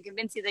maid and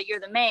convince you that you're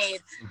the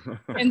maid."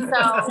 And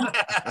so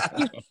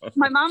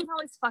my mom's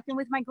always fucking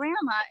with my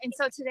grandma. And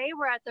so today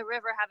we're at the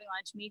river having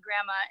lunch. Me,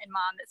 grandma, and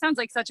mom. That sounds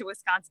like such a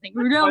Wisconsin thing.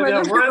 We're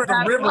at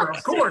the river,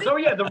 of course. Oh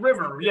yeah, the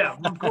river. Yeah,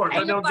 of course.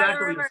 I know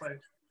exactly what you're saying.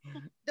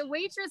 The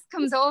waitress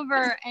comes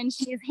over and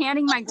she's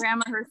handing my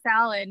grandma her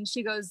salad, and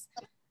she goes,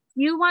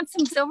 "You want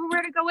some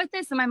silverware to go with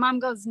this?" And my mom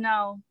goes,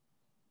 "No.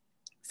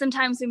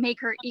 Sometimes we make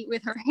her eat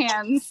with her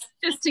hands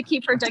just to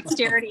keep her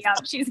dexterity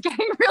up. She's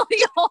getting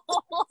really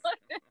old."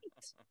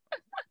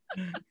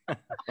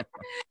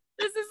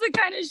 This is the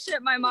kind of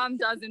shit my mom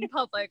does in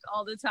public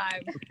all the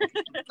time.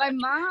 My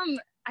mom,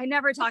 I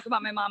never talk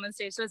about my mom on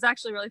stage, so it's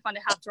actually really fun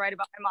to have to write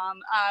about my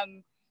mom.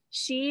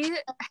 She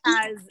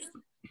has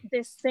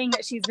this thing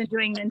that she's been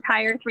doing the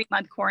entire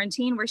 3-month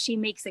quarantine where she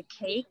makes a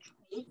cake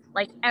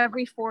like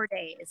every 4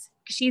 days.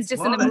 She's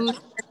just in the mood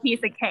for a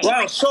piece of cake.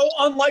 Wow, so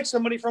unlike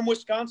somebody from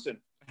Wisconsin.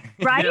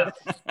 Right? Yeah.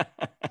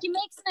 She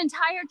makes an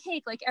entire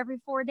cake like every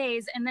 4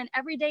 days, and then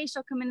every day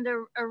she'll come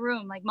into a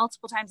room like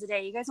multiple times a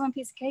day. "You guys want a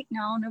piece of cake?"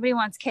 "No, nobody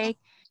wants cake."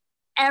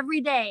 Every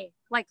day,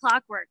 like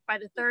clockwork. By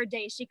the 3rd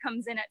day, she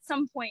comes in at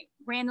some point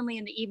randomly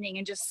in the evening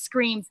and just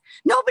screams,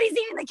 "Nobody's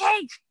eating the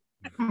cake!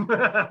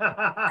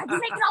 I've been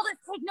making all this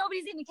cake.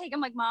 Nobody's eating the cake." I'm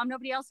like, "Mom,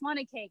 nobody else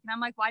wanted cake." And I'm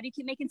like, "Why do you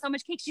keep making so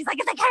much cake?" She's like,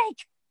 "It's a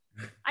cake.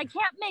 I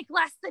can't make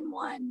less than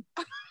one."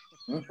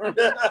 Love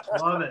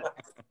it.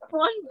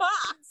 One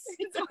box.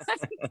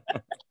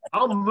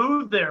 I'll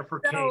move there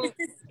for cake.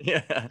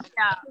 Yeah.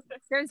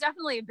 There's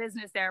definitely a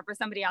business there for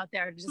somebody out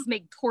there to just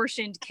make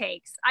portioned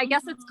cakes. I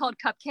guess it's called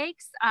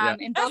cupcakes.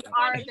 And those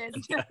are a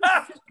business.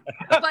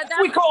 But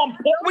we call them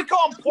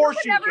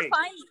portion cakes. You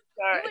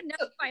would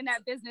never find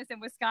that business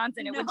in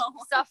Wisconsin. It would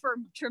suffer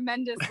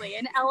tremendously.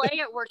 In LA,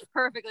 it works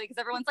perfectly because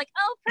everyone's like,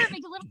 "Oh,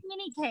 perfect, a little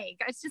mini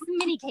cake. It's just a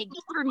mini cake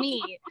for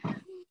me."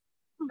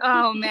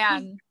 Oh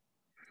man.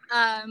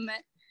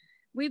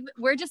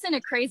 We're just in a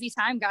crazy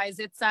time, guys.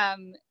 It's I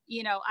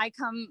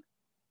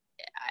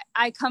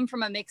come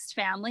from a mixed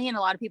family, and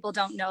a lot of people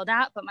don't know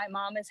that, but my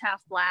mom is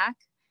half Black,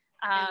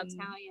 and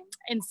Italian,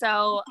 and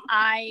so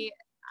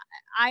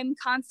I'm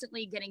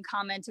constantly getting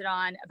commented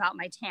on about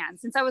my tan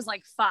since I was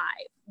like 5.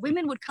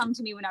 Women would come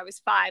to me when I was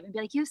 5 and be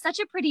like, "You have such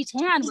a pretty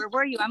tan. Where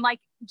were you?" I'm like,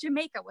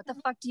 "Jamaica. What the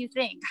fuck do you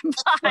think? I'm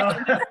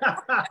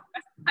 5.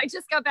 I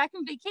just got back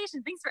from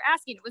vacation. Thanks for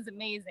asking. It was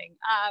amazing."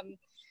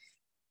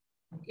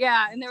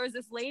 Yeah, and there was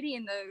this lady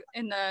in the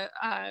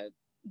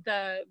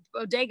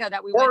bodega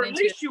that we went into. Or at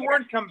least you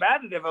weren't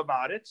combative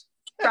about it.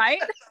 Right?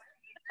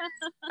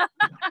 I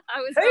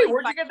was hey, really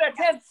where'd you get that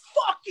tan?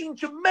 Fucking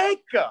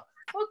Jamaica.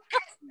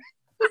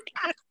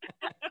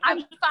 I'm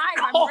 5.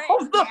 I'm rich,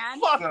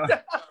 man.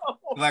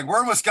 Like,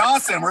 we're in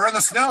Wisconsin. We're in the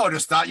snow.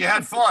 Just thought you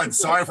had fun.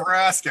 Sorry for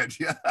asking.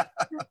 Yeah.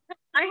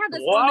 I had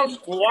this woman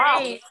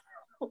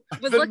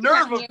was the looking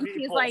nerve at me, of and people.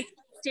 she's like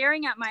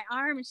staring at my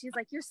arm, and she's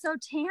like, "You're so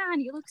tan.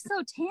 You look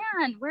so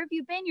tan. Where have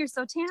you been? You're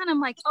so tan." I'm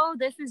like, "Oh,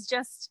 this is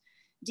just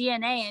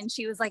DNA." And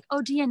she was like,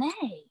 "Oh, DNA.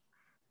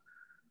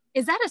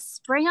 Is that a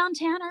spray-on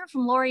tanner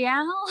from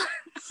L'Oreal?"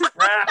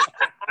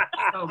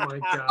 Oh my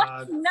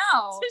God.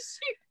 No.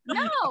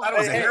 That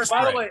was a hairspray.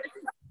 By the way,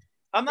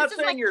 I'm not This is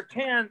saying like- you're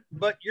tan,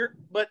 but you're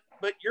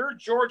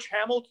George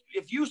Hamilton.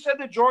 If you said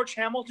the George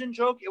Hamilton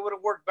joke, it would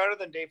have worked better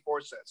than Dave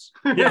Forseth's.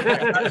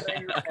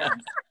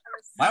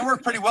 Mine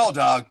worked pretty well,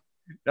 dog.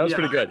 That was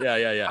pretty good.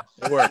 Yeah.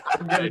 It worked.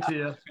 I'll give it to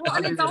you. Well, I'll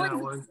and give you that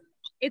one.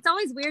 it's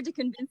always weird to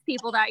convince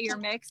people that you're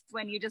mixed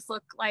when you just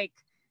look like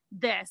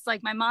this.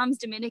 Like, my mom's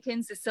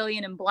Dominican,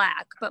 Sicilian, and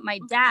Black, but my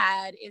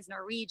dad is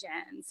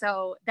Norwegian.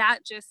 So that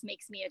just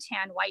makes me a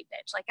tan white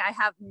bitch. Like, I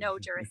have no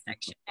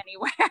jurisdiction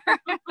anywhere.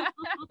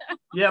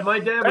 Yeah, my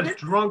dad was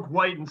drunk,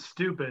 white, and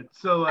stupid.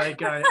 So,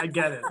 like, I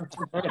get it.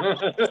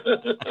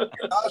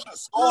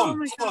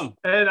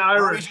 And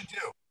Irish.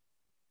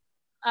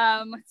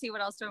 Let's see,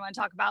 what else do I want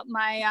to talk about?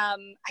 I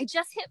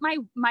just hit my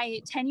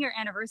 10-year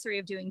anniversary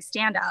of doing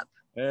stand-up.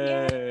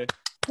 Hey.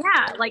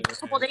 Yeah, like a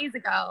couple days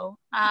ago.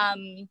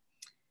 It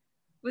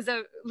was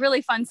a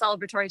really fun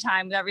celebratory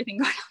time with everything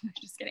going on.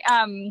 Just kidding.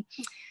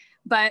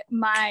 But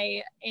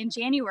in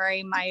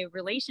January, my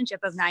relationship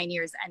of 9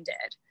 years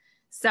ended.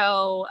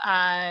 So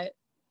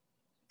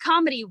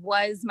comedy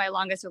was my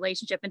longest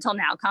relationship until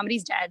now.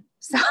 Comedy's dead.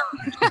 So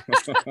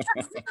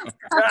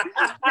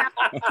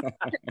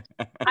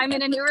I'm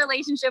in a new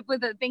relationship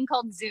with a thing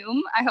called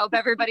Zoom. I hope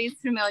everybody's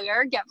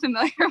familiar. Get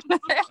familiar with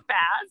it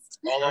fast.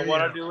 All I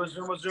want to do is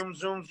zoom,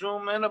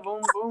 and a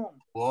boom, boom.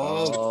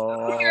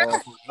 Whoa.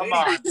 Come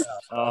on.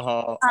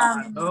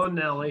 Uh-huh.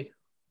 Nelly.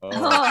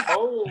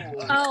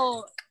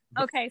 Oh,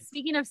 okay.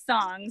 Speaking of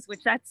songs,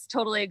 which that's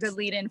totally a good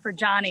lead-in for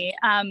Johnny.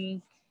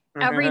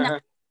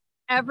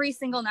 Every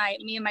single night,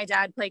 me and my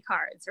dad play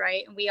cards,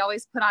 right? And we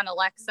always put on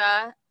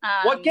Alexa.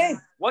 What game?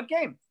 What do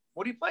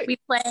you play? We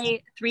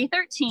play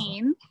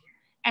 313,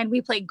 and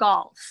we play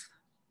golf.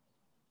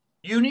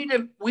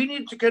 We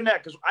need to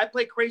connect because I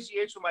play Crazy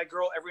Eights with my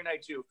girl every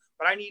night too.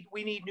 But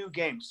we need new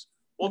games.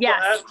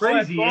 Yes.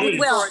 Crazy Eights.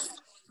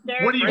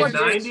 What are you,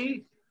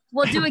 90?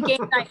 We'll do a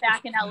game night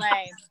back in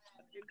LA.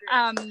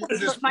 What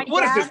is this? Not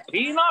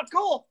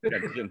cool. Yeah,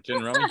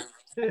 gin rummy.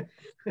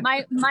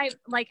 my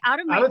like out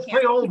of my Let's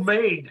play Old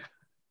Maid.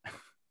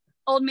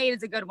 Old Maid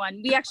is a good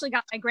one. We actually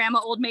got my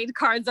grandma Old Maid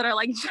cards that are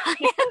like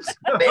giant.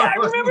 I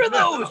remember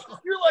those.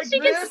 You're like, she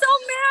gets so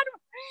mad.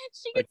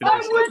 She gets I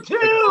would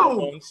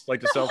too. Like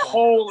the cell phone.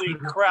 Holy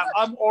crap!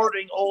 I'm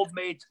ordering Old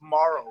Maid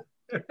tomorrow.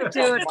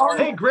 Dude,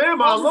 hey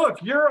grandma,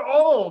 look, you're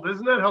old.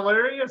 Isn't that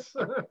hilarious?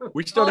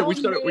 We started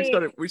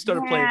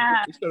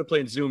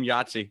playing Zoom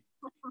Yahtzee.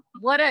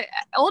 What a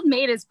Old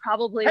Maid is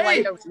probably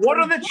Hey, like a, what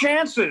are the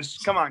chances?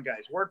 Come on,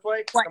 guys.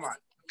 Wordplay. What? Come on.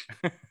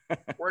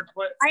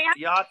 Wordplay. I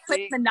actually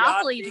played Yahtzee.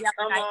 Monopoly the other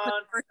Come night for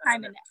on. the first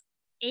time in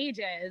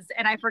ages,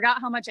 and I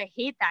forgot how much I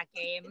hate that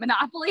game.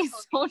 Monopoly is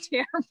so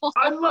terrible.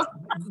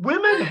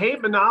 Women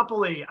hate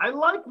Monopoly. I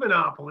like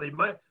Monopoly.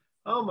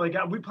 Oh my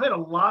God, we played a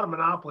lot of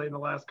Monopoly in the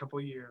last couple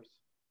of years.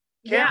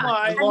 Can't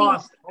lie. I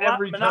lost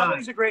every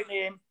Monopoly's time. a great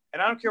name,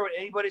 and I don't care what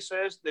anybody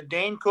says. The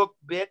Dane Cook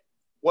bit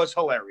was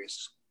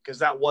hilarious because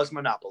that was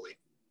Monopoly.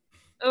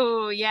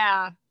 Oh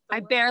yeah, I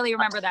barely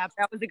remember that. But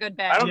that was a good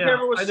bet. I don't care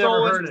if it was I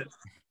stolen. never heard it.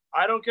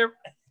 I don't care.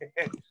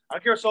 I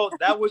don't care. So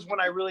that was when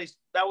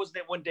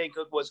when Dane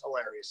Cook was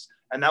hilarious,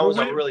 and that was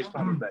a really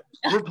fun bet.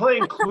 We're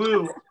playing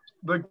Clue,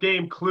 the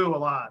game Clue, a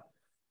lot,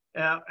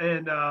 I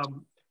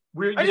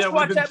just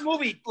watched that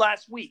movie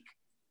last week.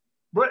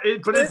 But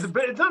it's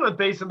not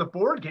based on the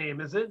board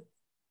game, is it?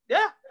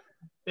 Yeah.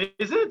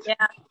 Is it? Yeah.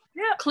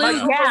 Yeah.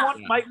 Clue.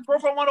 My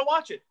girlfriend want to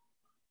watch it.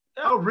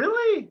 Oh,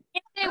 really?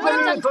 If they would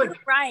have done It's like- it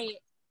right,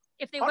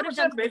 if they would have 100%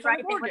 done it based on right,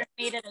 the they board would have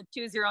made it a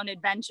choose your own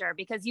adventure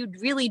because you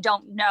really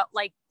don't know.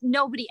 Like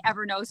nobody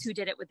ever knows who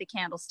did it with the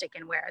candlestick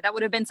and where. That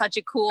would have been such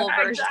a cool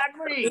version.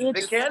 Exactly.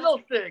 The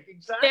candlestick.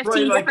 Exactly.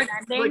 15 Right, different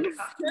endings.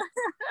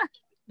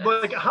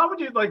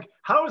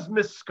 How is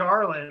Miss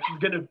Scarlet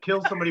gonna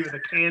kill somebody with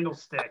a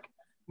candlestick?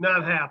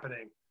 Not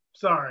happening.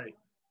 Sorry.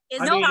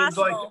 It's I mean, it's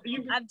possible.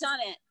 like, I've done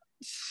it.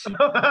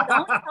 Don't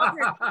tell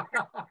her.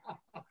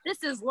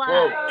 This is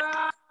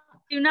live.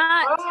 Do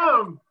not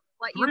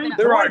what you've been.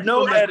 There are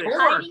no edits.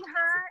 Hiding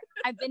her.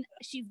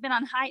 She's been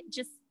on high.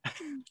 Just.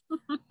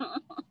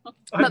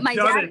 But my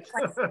dad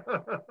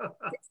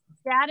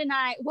and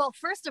I. Well,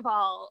 first of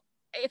all,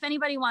 if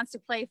anybody wants to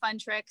play fun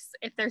tricks,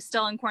 if they're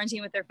still in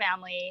quarantine with their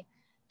family,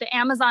 the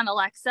Amazon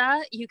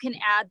Alexa, you can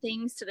add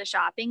things to the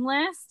shopping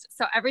list.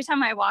 So every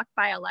time I walk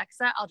by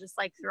Alexa, I'll just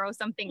like throw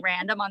something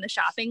random on the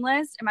shopping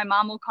list. And my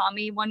mom will call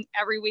me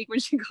every week when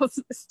she goes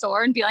to the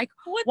store and be like,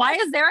 why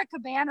is there a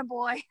Cabana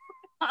Boy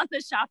on the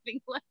shopping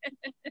list?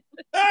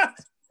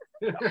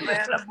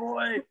 Cabana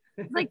Boy.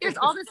 Like there's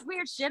all this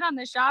weird shit on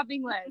the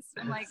shopping list.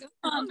 I'm like,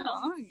 oh,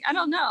 no, I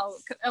don't know.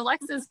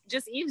 Alexa's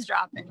just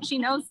eavesdropping. She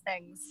knows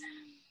things.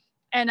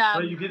 And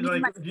you get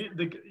like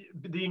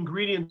the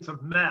ingredients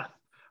of meth.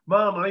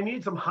 Mom, I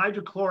need some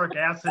hydrochloric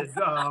acid.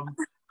 Some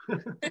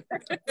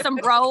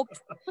rope,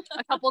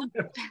 a couple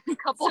some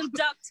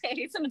duct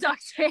tape. Some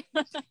duct tape.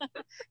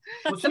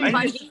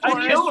 I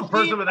kill a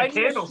person with a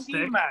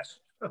candlestick.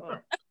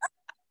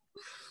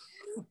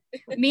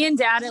 Me and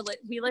Dad,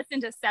 we listen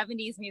to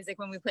 70s music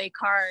when we play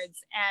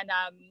cards. And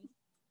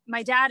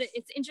my dad,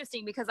 it's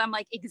interesting because I'm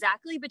like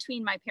exactly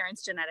between my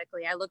parents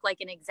genetically. I look like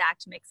an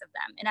exact mix of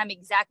them. And I'm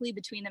exactly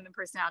between them in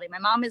personality. My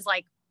mom is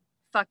like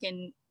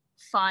fucking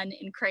fun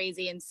and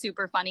crazy and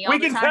super funny all the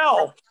time. We can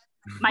tell.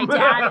 My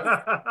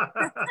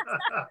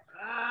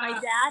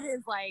dad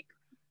is like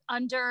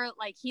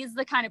he's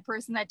the kind of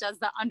person that does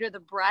the under the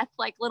breath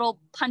like little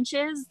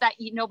punches that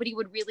nobody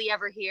would really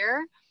ever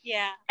hear.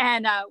 Yeah.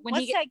 And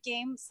what's that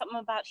game? Something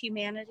about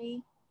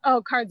humanity.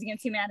 Oh, Cards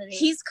Against Humanity.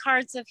 He's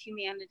Cards of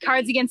Humanity.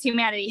 Cards Against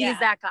Humanity. Yeah. He's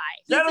that guy.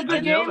 He's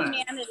against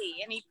humanity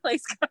and he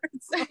plays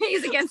cards.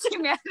 He's against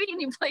humanity and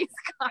he plays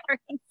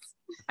cards.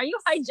 Are you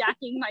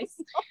hijacking my?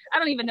 I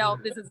don't even know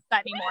if this is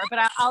that anymore, but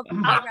I'll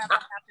wrap up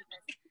after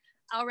this.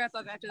 I'll wrap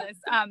up after this.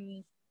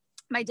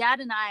 My dad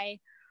and I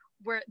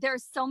there are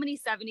so many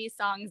 70s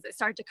songs that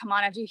start to come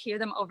on after you hear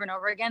them over and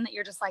over again that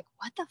you're just like,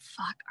 what the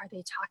fuck are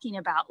they talking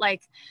about?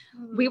 Like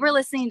we were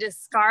listening to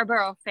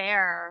Scarborough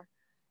Fair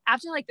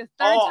after like the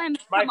third time.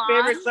 My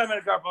favorite Simon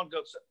and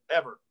Garfunkel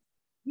ever.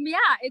 Yeah,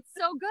 it's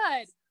so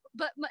good.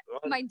 But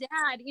my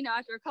dad,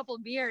 after a couple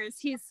of beers,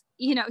 he's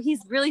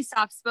really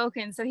soft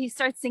spoken. So he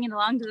starts singing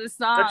along to the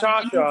song.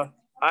 Natasha,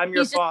 I'm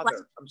your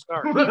father. I'm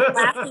sorry. He's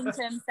laughing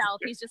to himself.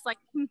 He's just like,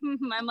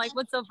 I'm like,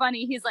 what's so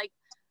funny? He's like,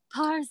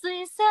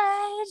 parsley,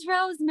 sage,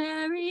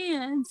 rosemary,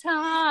 and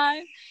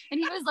thyme.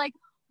 And he was like,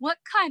 what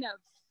kind of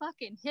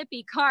fucking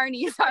hippie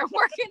carnies are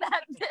working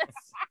at this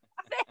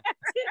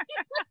fair?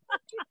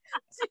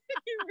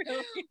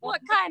 Really?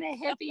 What kind of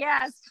hippie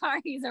ass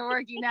carnies are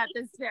working at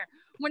this fair?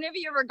 Whenever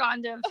you ever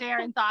gone to a fair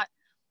and thought,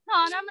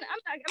 oh, I'm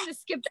gonna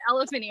skip the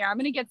elephant here. I'm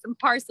gonna get some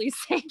parsley,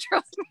 sage,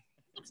 rosemary.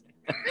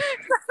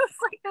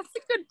 That's a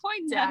good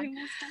point, Dad.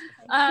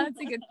 That's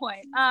a good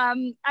point. I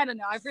don't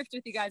know. I've riffed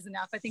with you guys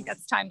enough. I think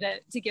that's time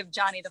to give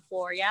Johnny the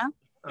floor. Yeah.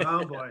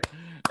 Oh boy.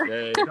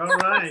 Yay. All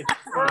right.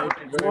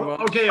 Thank you very much.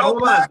 Okay, Go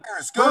hold on.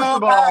 Packers! Go First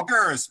of all,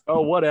 Packers!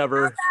 Oh,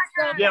 whatever.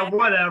 yeah,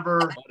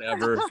 whatever.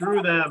 Whatever.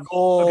 Screw them.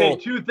 Oh. Okay,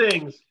 two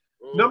things.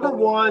 Number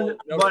one,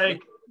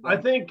 like I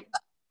think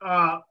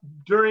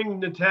during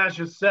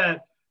Natasha's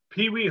set,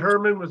 Pee Wee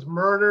Herman was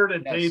murdered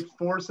at Dave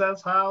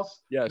Forseth's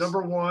house. Yes.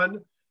 Number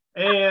one,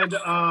 and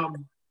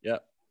yeah.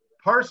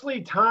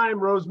 parsley, thyme,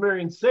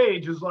 rosemary, and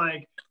sage is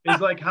like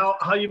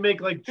how you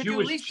make like Could Jewish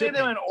you at least chicken.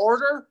 say them in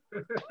order?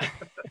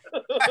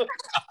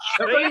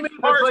 Sage,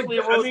 parsley,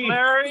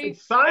 rosemary,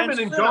 it's Simon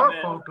and cinnamon.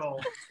 Garfunkel.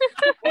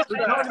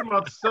 We're talking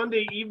about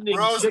Sunday evening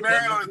Rosemary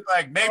chicken. was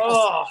like maple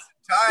Oh,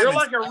 time. you're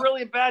like a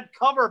really bad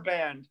cover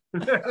band.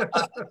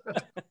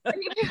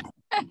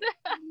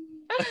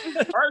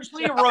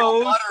 Parsley,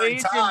 rose, butter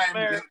and sage, thyme. and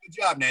Mary.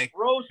 Good job, Nate.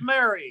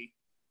 Rosemary.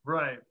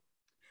 Right.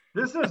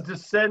 This has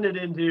descended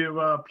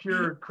into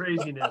pure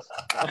craziness.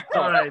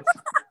 All right.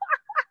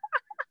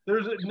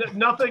 There's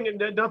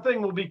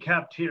nothing will be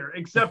kept here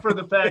except for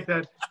the fact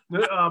that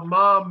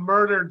mom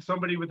murdered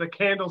somebody with a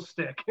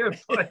candlestick.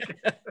 It's like,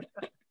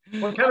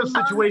 what kind of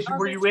situation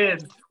were you in?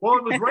 Well,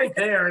 it was right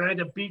there, and I had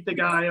to beat the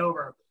guy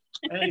over.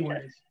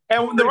 Anyways,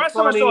 And the rest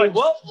of us are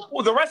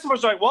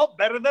like, well,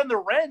 better than the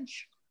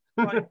wrench.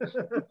 Like,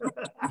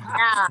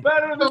 Yeah.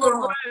 better than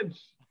the wrench.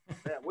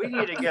 yeah, we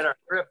need to get our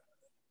grip.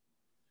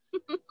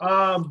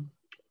 All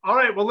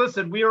right. Well,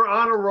 listen, we are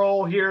on a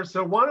roll here,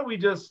 so why don't we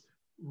just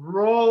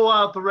roll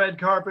out the red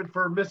carpet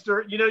for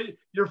Mr. You know,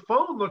 your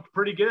phone looked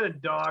pretty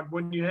good, dog,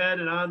 when you had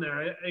it on there.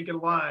 I ain't gonna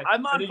lie.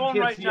 I'm on I know you phone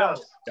can't right see now.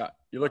 us. Yeah,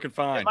 you're looking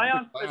fine. Am I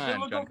on? Fine, Does it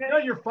look Johnny. okay? No,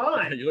 you're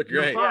fine. You look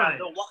You're great. fine.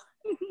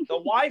 Yeah, the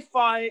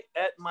Wi-Fi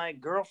at my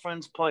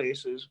girlfriend's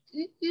place is,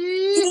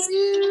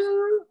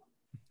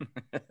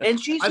 and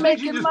she's I think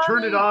making you just money.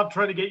 turned it off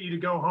trying to get you to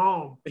go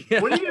home.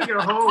 Yeah. When are you gonna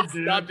go home,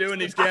 dude? Stop doing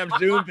these damn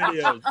Zoom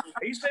videos.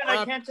 Are you saying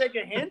I can't take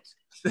a hint?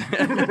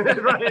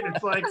 Right.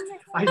 It's like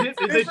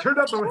they turned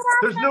up the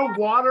there's no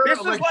water, This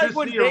is like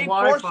when electricity, or Dave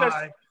Wi-Fi.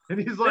 Forseth- And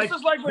he's like, this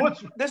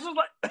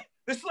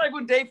is like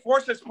when Dave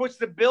Forseth puts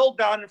the bill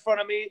down in front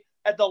of me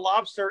at the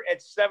Lobster at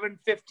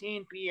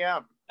 7:15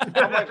 p.m.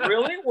 I'm like,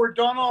 really? We're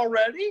done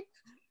already?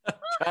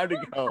 Time to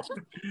go.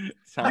 you've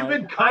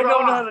been I cut don't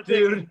know how off, to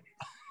take dude.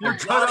 You're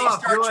cut Johnny off.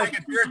 starts You're like,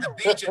 drinking beer at the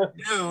beach at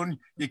noon.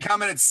 You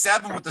come in at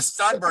 7 with the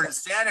sunburn and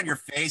sand on your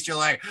face. You're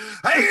like,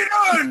 how you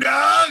doing,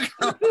 dog?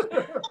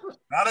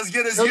 Not as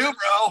good as you,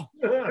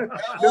 bro.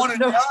 One and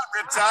done,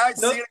 Riptide.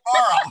 See you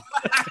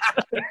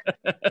tomorrow.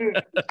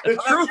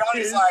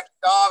 Johnny's like,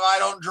 dog, I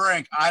don't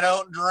drink.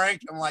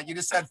 I'm like, you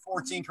just had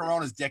 14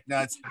 Coronas, dick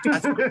nuts. I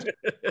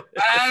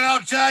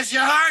don't touch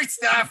your heart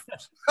stuff.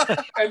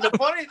 And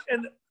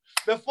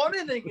the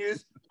funny thing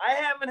is, I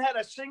haven't had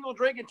a single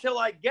drink until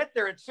I get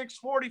there at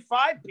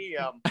 6:45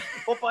 p.m.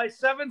 But by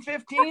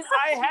 7:15,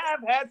 I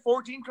have had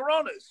 14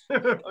 Coronas.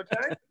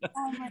 Okay.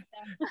 Oh my God.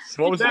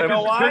 So what was You that?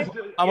 know why?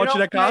 How much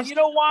did that cost? You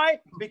know why?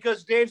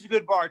 Because Dave's a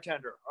good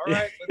bartender. All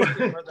right. Let's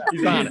give her that.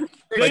 He's on it.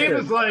 Dave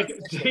is like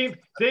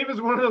Dave is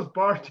one of those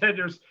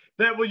bartenders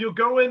that when you'll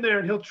go in there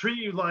and he'll treat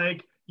you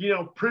like, you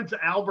know, Prince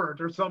Albert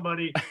or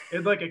somebody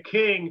is like a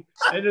king,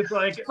 and it's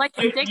like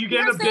the dick you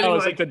get a bit piercing? Oh,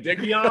 it's like like the dick-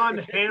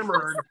 beyond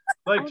hammered,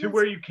 like to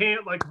where you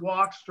can't like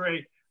walk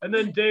straight. And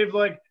then Dave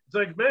like it's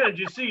like, man, did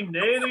you see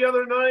Ney the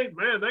other night?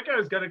 Man, that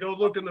guy's got to go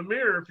look in the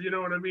mirror, if you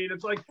know what I mean.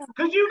 It's like,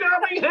 because you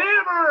got me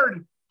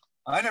hammered.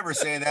 I never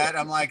say that.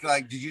 I'm like,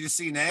 did you just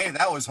see Ney?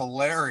 That was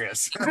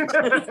hilarious.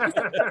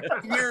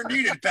 Mirror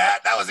needed,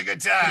 Pat. That was a good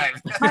time.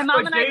 My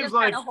mom Like and I Dave's just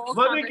like, had a whole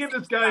let me give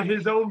this guy conversation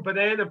his own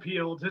banana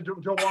peel to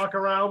walk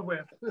around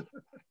with.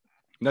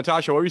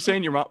 Natasha, what were you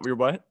saying? Your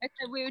what? I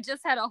said we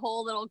just had a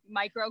whole little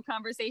micro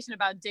conversation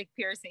about dick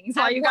piercings.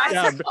 How you guys?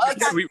 Yeah,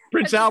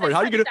 Prince Albert. How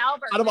are you gonna?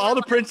 Out of all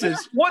the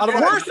princes, What's out of-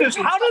 worse is,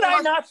 how did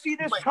I not see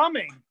this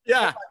coming?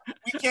 Yeah.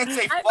 We can't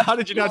say I- fuck. How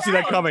did you not see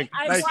that coming?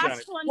 I Nice, Johnny.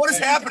 watched one. What is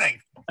happening?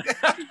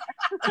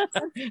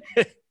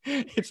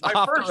 It's My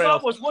off first the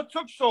rails. thought was, what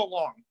took so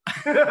long?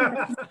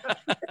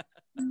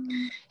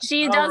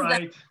 She All does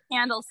right. the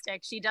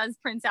candlestick. She does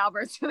Prince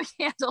Albert's with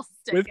a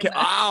candlestick. With in the-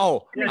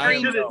 ow! Yeah, I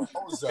you am-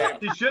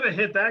 should've- You should have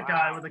hit that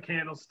guy with a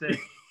candlestick.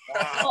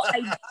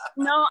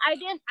 Well, I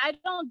didn't. I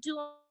don't do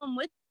them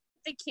with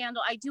the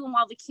candle. I do them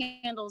while the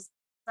candle's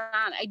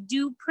on. I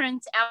do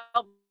Prince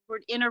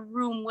Albert in a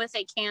room with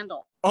a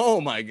candle. Oh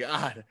my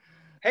God!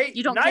 Hey,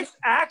 You don't nice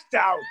act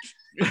out.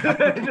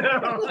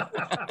 No.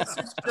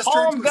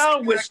 Calm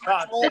down,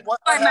 Wisconsin. What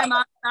Why my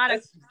mom's not a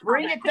Let's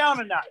bring it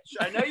down a notch.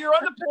 I know you're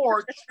on the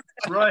porch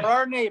Right. for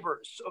our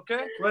neighbors,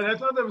 okay? Right. I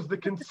thought that was the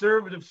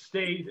conservative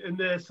state in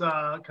this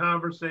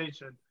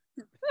conversation.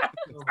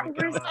 Oh my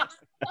God.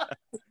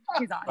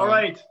 She's on. All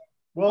right.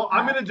 Well,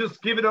 I'm going to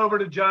just give it over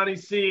to Johnny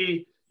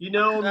C. You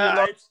know,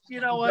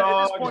 You know what?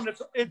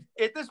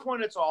 At this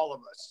point, it's all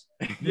of us.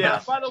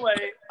 yes. By the way,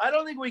 I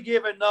don't think we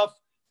give enough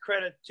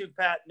credit to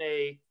Pat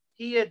Ney.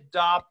 He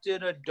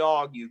adopted a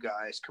dog, you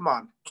guys. Come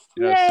on.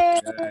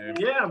 Yes.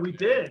 Yeah, we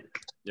did.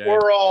 Yeah.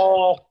 We're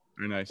all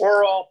Very nice.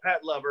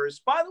 pet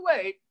lovers. By the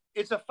way,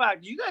 it's a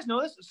fact. Do you guys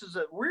know this? This is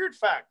a weird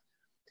fact.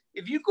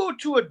 if you go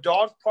to a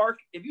dog park,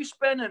 if you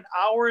spend an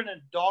hour in a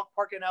dog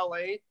park in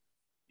LA,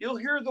 you'll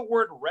hear the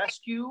word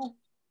rescue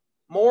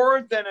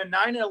more than a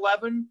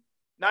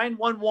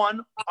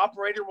 911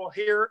 operator will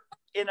hear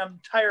in an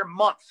entire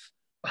month.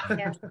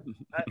 Yeah.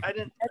 I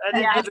didn't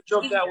do the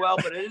joke that well,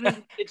 but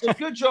it's a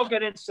good joke. I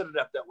didn't set it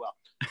up that well.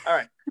 All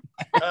right.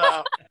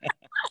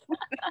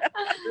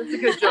 It's a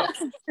good joke.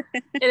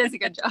 It is a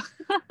good joke.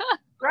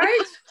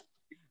 Right?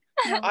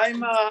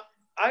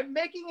 I'm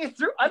making it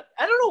through. I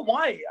don't know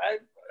why. I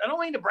don't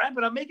mean to brag,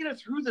 but I'm making it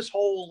through this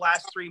whole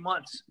last 3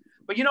 months.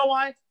 But you know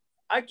why?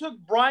 I took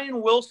Brian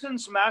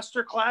Wilson's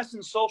master class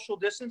in social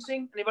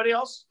distancing. Anybody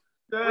else?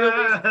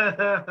 I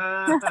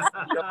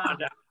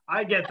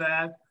get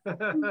that.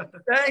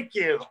 Thank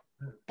you.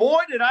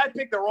 Boy, did I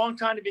pick the wrong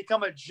time to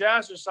become a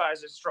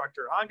jazzercise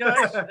instructor, huh,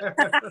 guys?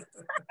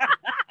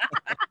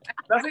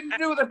 Nothing to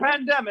do with the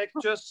pandemic,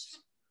 just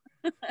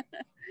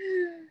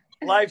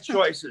life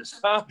choices,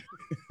 huh?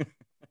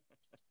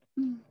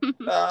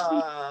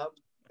 No,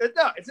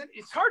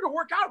 it's hard to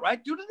work out,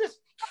 right? Due to this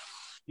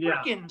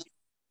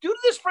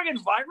friggin'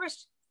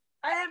 virus,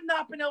 I have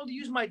not been able to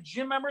use my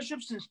gym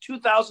membership since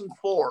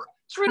 2004.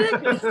 It's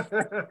ridiculous.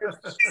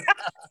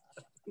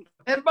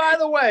 And by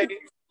the way,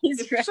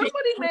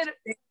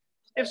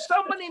 if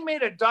somebody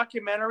made a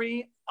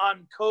documentary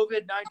on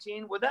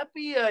COVID-19, would that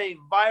be a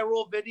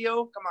viral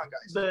video? Come on,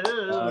 guys.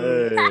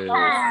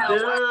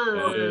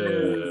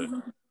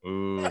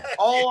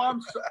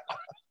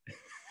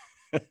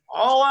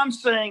 All I'm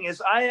saying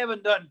is I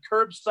haven't done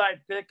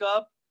curbside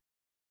pickup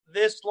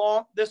this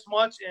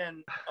much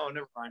in. Oh,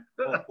 never mind.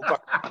 We'll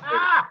talk.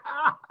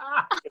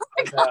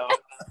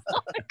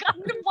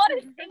 What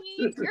is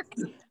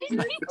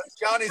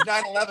Johnny's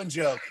 9/11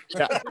 joke.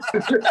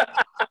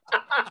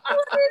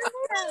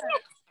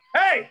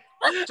 Hey,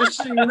 just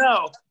so you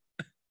know,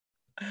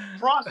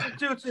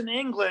 prostitutes in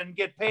England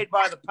get paid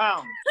by the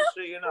pound. Just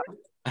so you know.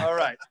 All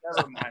right,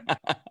 never mind.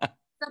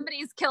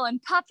 Somebody's killing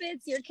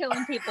puppets. You're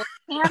killing people.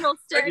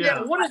 Candlesticks.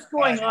 Yeah, what is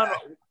going on?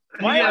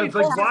 Why is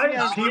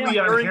TV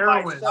on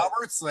heroin?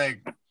 Albert's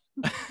like,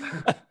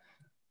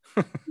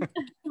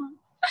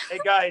 hey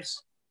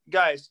guys,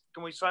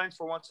 can we silence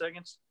for 1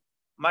 second?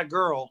 My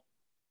girl,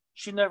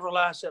 she never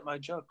laughs at my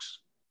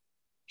jokes.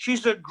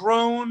 She's a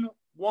grown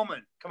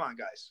woman. Come on,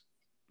 guys.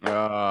 Is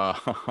that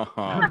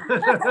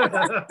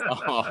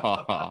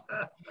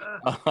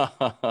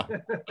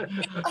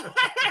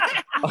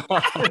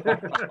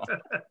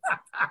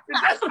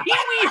Pee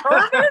Wee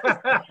Herman?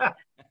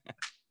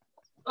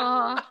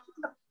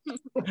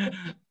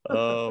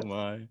 Oh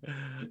my!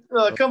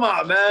 Come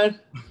on, man.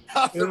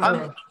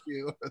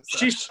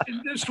 She's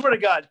Swear to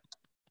God,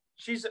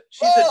 she's a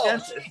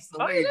dentist.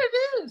 Oh, it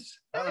is.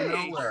 Out of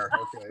nowhere.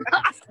 Okay.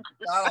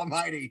 God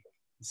Almighty,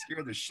 you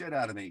scared the shit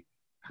out of me.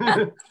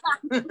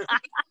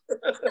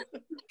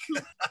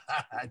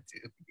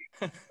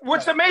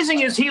 What's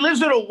amazing is he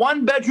lives in a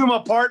 1-bedroom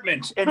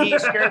apartment, and he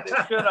scared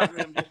the shit out of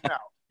him just now.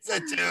 It's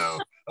a 2.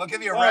 I'll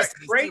give you a rest.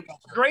 Great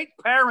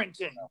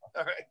parenting.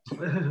 All right.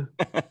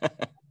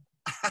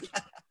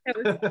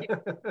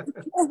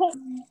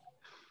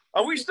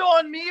 Are we still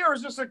on me, or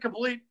is this a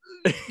complete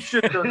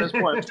shit at this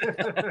point?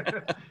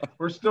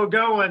 We're still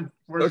going.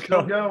 We're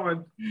still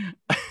going.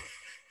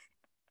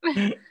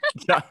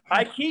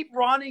 I keep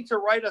wanting to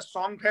write a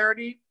song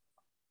parody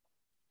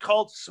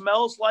called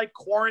 "Smells Like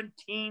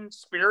Quarantine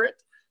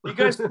Spirit." You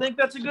guys think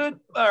that's a good?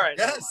 All right.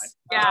 Yes.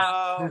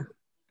 Yeah.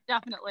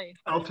 Definitely.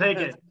 I'll take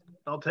it.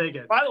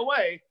 By the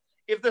way,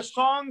 if the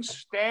song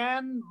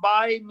 "Stand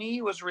By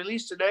Me" was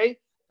released today,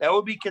 that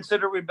would be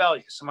considered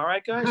rebellious. Am I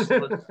right, guys?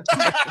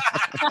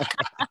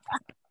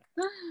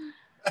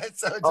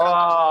 That's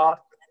so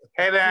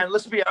hey man,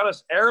 let's be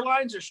honest.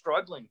 Airlines are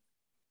struggling.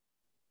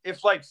 If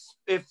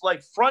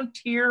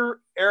Frontier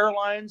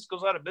Airlines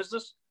goes out of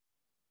business,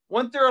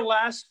 wouldn't their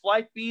last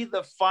flight be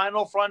the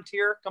final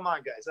frontier? Come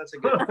on, guys, that's a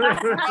good one.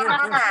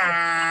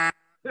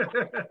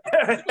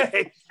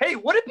 Hey,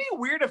 would it be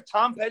weird if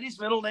Tom Petty's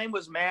middle name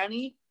was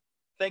Manny?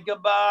 Think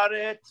about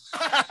it.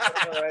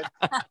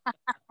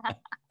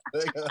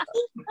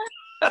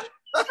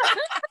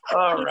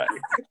 All right.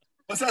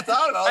 What's that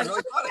thought about? It's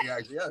really funny,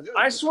 actually. Yeah,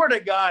 I swear to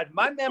God,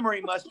 my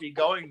memory must be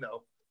going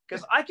though,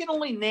 because I can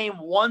only name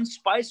one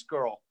Spice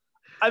Girl.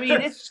 I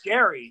mean, it's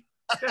scary.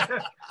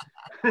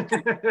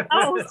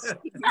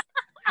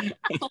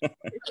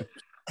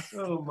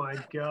 Oh my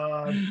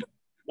God.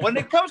 When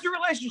it comes to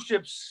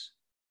relationships,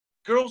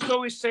 girls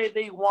always say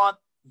they want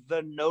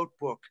the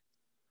Notebook.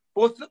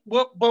 But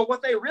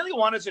what they really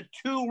want is a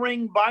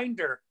 2-ring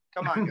binder.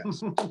 Come on,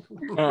 guys. Oh,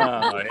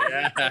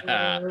 yeah.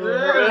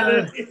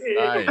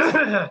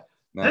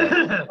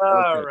 Nice.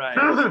 All right.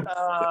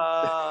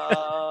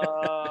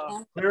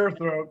 Clear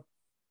throat.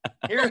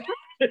 Here.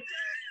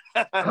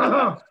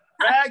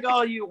 Rag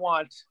all you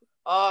want.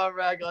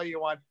 Rag all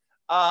you want.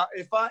 My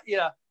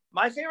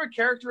favorite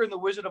character in The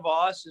Wizard of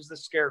Oz is the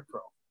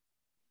Scarecrow.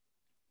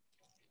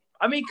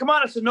 I mean, come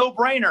on, it's a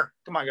no-brainer.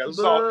 Come on, guys.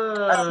 Hello.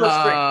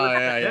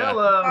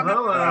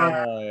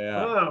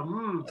 Yeah.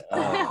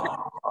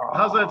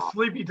 How's that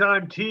sleepy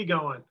time tea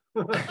going?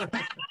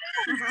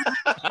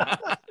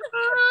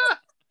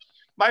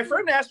 My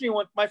friend asked me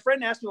one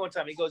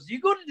time. He goes, "Do you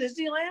go to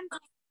Disneyland?"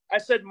 I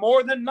said,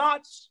 "More than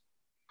knots."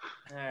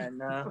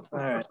 No. All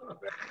right.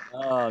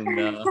 Oh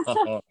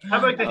no!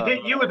 I'd like to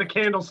hit you with a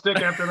candlestick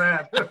after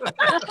that.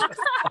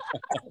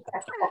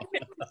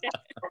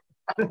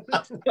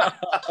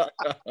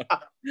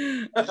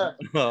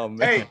 Oh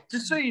man! Hey,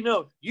 just so you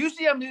know,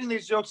 usually I'm doing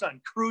these jokes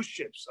on cruise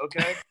ships.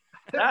 Okay,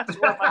 that's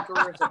what my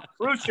career is on,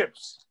 cruise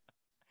ships.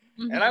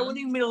 Mm-hmm. And I wouldn't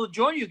even be able to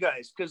join you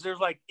guys because there's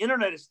like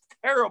internet is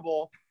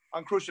terrible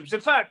on cruise ships. In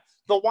fact,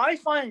 the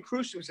Wi-Fi on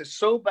cruise ships is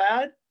so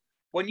bad.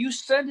 When you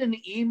send an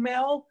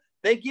email,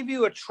 they give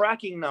you a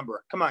tracking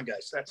number. Come on,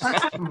 guys. That's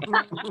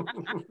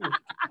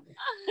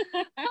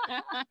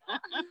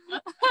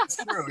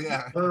true,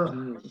 yeah.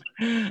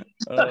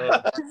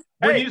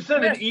 When you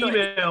send an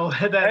email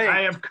that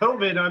I have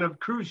COVID on a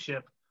cruise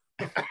ship.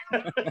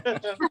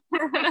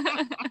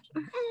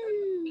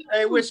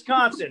 Hey,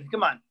 Wisconsin,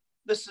 come on.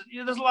 There's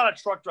a lot of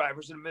truck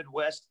drivers in the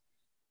Midwest.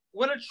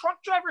 When a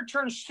truck driver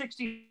turns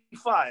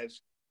 65,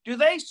 do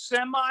they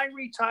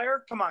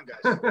semi-retire? Come on,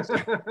 guys.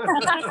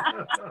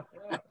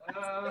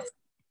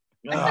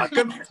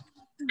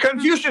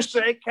 Confucius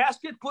say,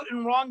 casket put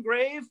in wrong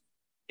grave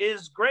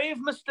is grave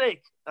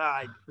mistake.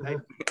 I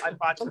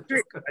botched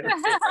it.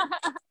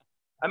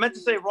 I meant to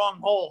say wrong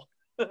hole.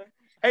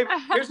 Hey,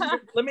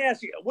 let me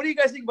ask you, what do you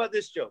guys think about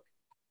this joke?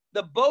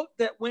 The boat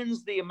that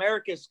wins the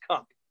America's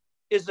Cup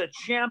is a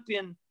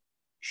champion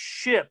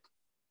ship.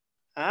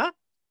 Huh?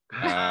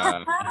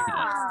 The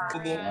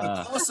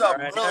close-up,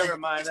 right, really. never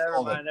mind.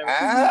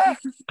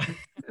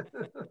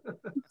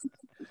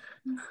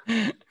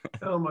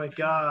 Oh my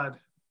God.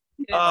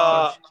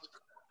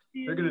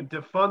 They're going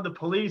to defund the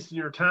police in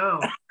your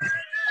town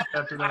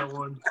after that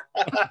one.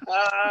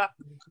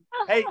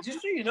 Hey,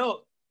 just so you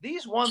know,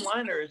 these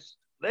one-liners,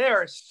 they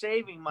are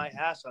saving my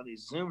ass on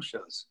these Zoom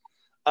shows.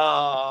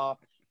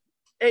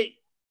 Hey,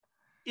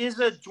 is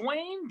a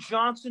Dwayne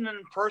Johnson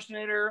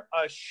impersonator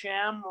a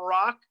sham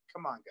rock?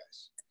 Come on,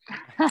 guys.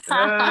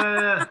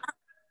 Yeah.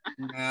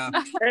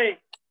 Hey,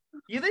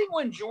 you think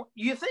when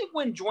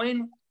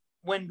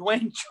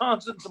Dwayne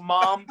Johnson's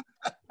mom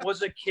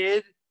was a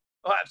kid?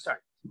 Oh, I'm sorry.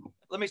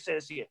 Let me say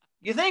this again.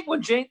 You think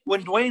when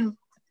Dwayne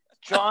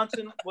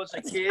Johnson was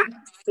a kid,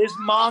 his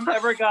mom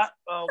ever got?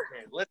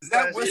 Okay, let's. Is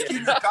that whiskey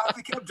in the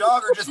coffee cup,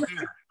 dog, or just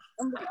beer?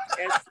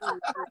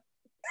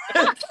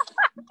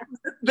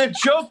 The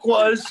joke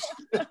was,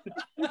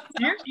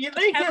 you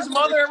think his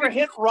mother ever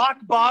hit rock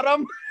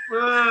bottom?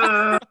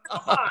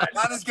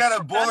 Donna's got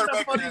a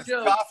Boilermaker in his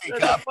coffee That's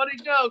cup. a funny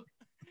joke.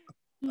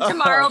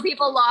 Tomorrow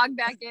people log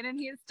back in and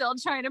he's still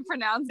trying to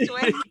pronounce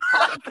Dwayne.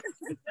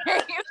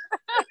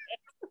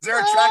 Is there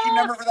a tracking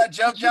number for that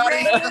joke,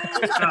 Johnny?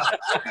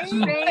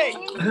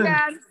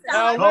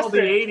 All the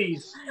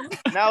 80s.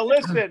 Now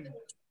listen,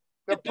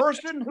 the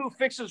person who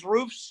fixes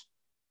roofs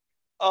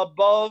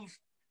above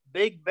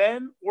Big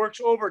Ben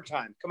works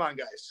overtime. Come on,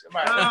 guys.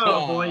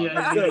 Oh boy,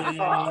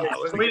 yeah.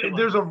 Wait,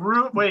 there's a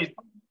roof. Wait,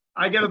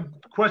 I got to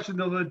question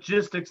the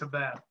logistics of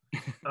that.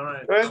 All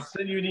right, I'll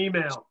send you an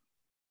email.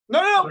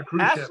 No.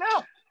 Ask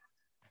now.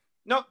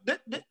 No,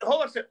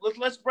 hold on a second.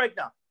 Let's break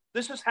down.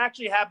 This is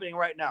actually happening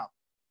right now.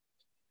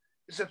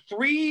 It's a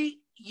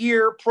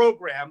 3-year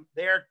program.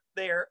 They're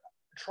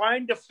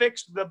trying to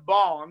fix the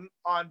bong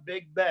on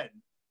Big Ben.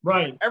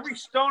 Right. Every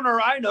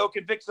stoner I know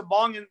can fix the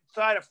bong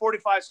inside of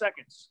 45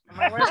 seconds. Am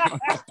I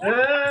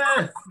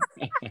right?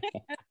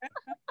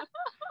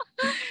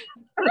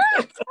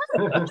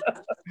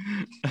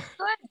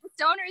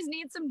 Stoners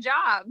need some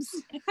jobs.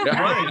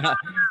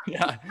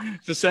 Yeah,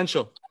 it's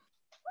essential.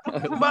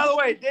 By the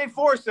way, Dave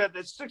Forseth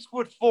is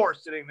 6'4"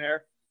 sitting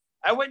there.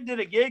 I went and did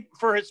a gig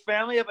for his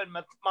family up in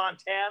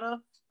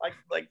Montana, like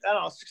I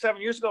don't know, 6-7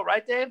 years ago,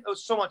 right, Dave? It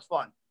was so much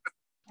fun.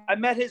 I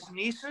met his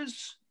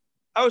nieces.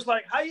 I was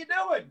like, "How you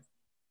doing?"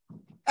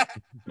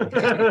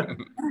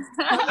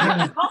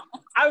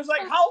 I was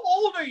like, "How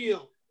old are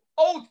you?"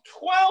 "Oh,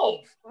 12.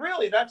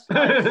 Really? That's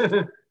nice."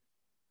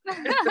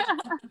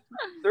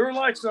 They're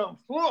like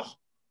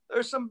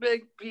there's some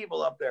big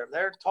people up there.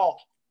 They're tall.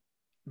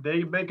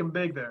 They make them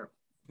big there.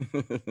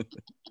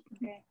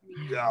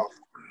 Yeah.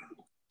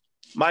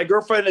 My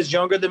girlfriend is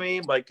younger than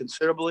me, like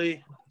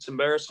considerably. It's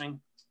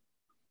embarrassing.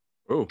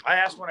 Ooh. I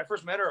asked when I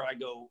first met her, I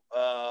go,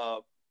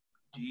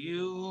 do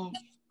you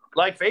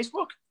like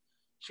Facebook?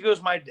 She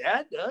goes, my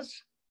dad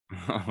does.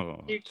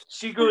 Oh.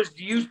 She goes,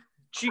 do you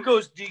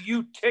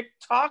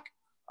TikTok?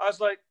 I was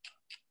like,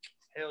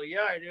 hell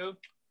yeah, I do.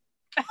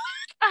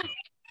 I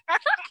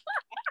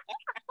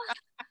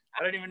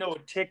didn't even know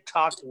what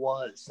TikTok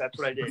was. That's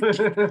what I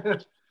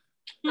did.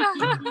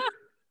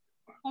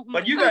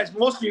 But you guys,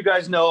 most of you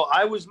guys know,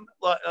 I was,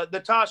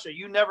 Natasha,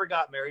 you never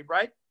got married,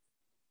 right?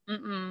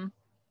 Mm-mm.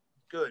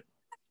 Good.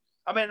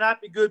 I mean,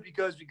 not be good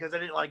because I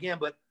didn't like him,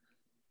 but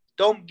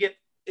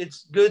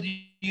it's good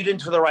you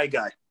didn't to the right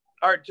guy.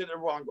 Or to the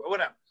wrong,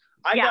 whatever.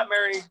 I got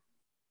married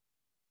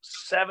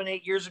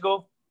 7-8 years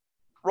ago.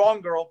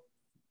 Wrong girl.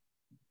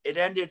 It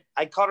ended,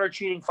 I caught her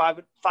cheating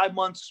five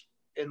months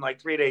and like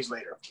 3 days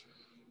later.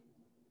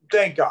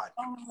 Thank God.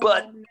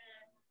 But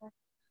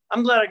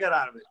I'm glad I got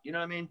out of it. You know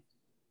what I mean?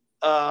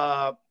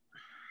 I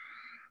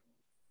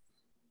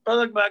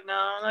look back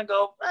now and I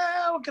go,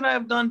 what can I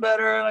have done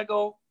better? And I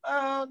go,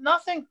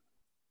 nothing.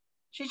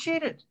 She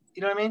cheated.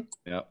 You know what I mean?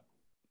 Yep.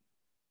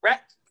 Right?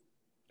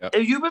 Yep.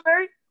 Have you been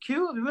married?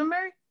 Q, have you been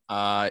married?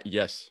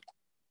 Yes.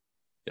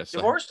 Yes.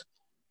 Divorced?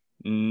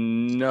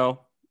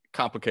 No.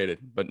 Complicated,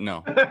 but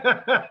no.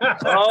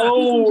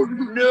 Oh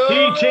no!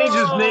 He changed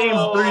his name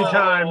 3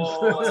 times.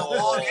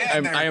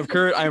 I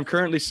am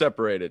currently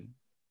separated.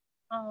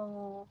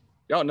 Oh.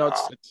 Oh no,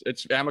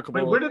 it's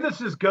amicable. Wait, where did this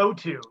just go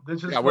to?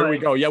 This is where do we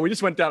go? Yeah, we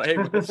just went down. Hey,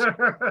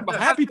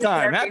 happy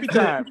time.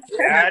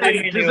 Yeah,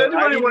 does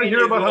anybody want to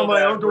hear about how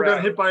my uncle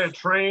got hit by a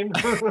train?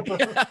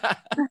 I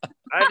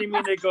didn't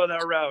mean to go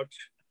that route.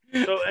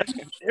 So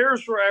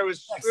here's where I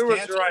was. We were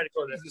trying to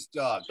go there. This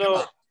dog.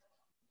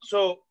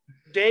 So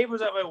Dave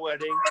was at my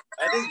wedding.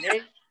 I think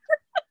Dave.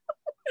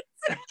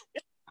 That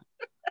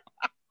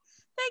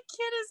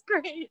kid is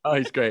great. Oh,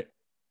 he's great.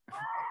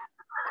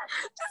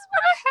 Just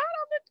put a hat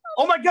on the top.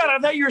 Oh my God! I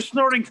thought you were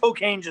snorting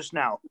cocaine just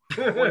now. It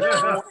looked like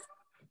that.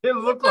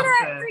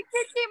 The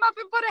kid came up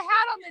and put a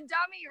hat on the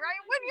dummy,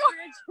 right? When you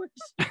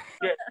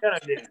Yeah, kind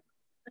of did.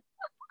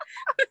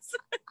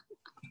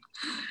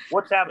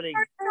 What's happening?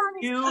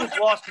 You has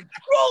lost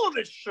control of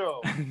this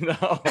show.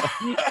 No,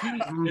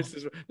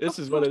 this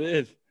is what it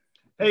is.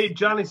 Hey,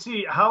 Johnny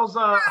C, how's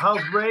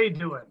Ray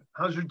doing?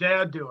 How's your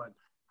dad doing?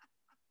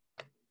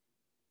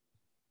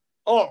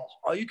 Oh,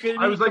 are you kidding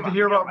me? I would like to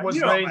hear about what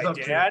Ray's up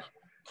to.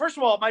 First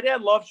of all, my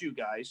dad loves you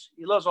guys.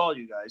 He loves all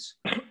you guys.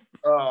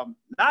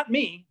 Not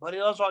me, but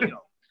he loves all you.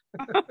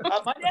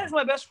 My dad's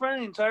my best friend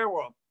in the entire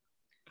world.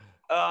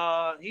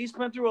 He's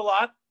been through a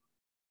lot.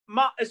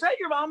 Is that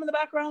your mom in the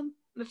background,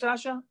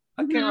 Natasha?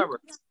 I can't remember.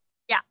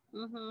 Yeah.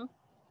 Mm-hmm.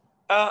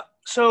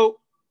 So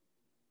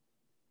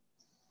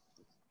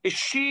is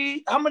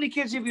she? How many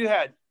kids have you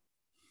had?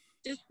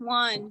 Just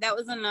one. That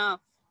was enough.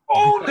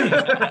 Only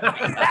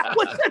that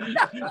was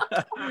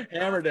enough.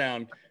 Hammer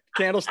down,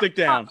 candlestick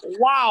down.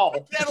 Wow!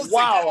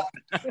 Wow!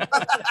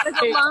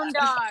 It's a lone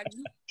dog.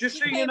 Just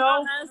so He you came know,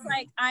 on us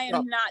like, I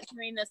am not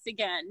doing this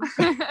again.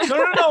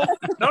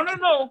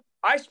 No.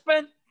 I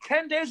spent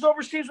 10 days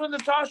overseas with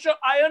Natasha.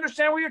 I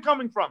understand where you're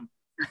coming from.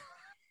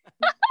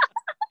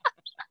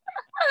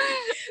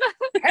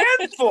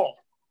 Handful.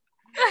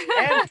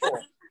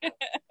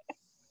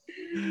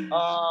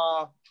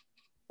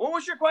 What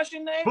was your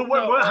question, Nate? But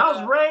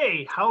how's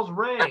Ray? How's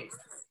Ray?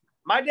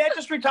 My dad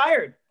just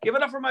retired. Give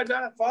it up for my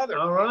father.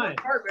 All right.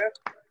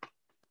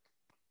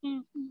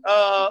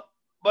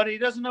 But he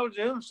doesn't know what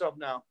to do himself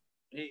now.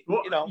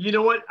 You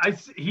know what?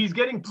 He's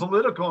getting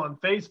political on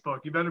Facebook.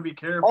 You better be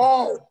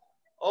careful.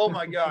 Oh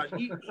my God.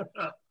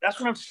 That's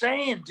what I'm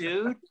saying,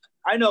 dude.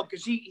 I know,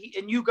 because he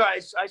and you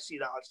guys, I see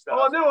that stuff.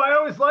 Oh no, I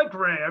always liked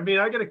Ray. I mean,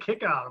 I get a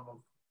kick out of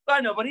him.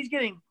 I know, but he's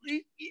getting,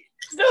 dude.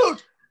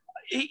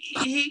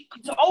 He's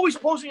always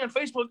posting on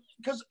Facebook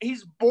because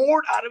he's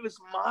bored out of his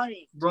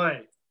mind.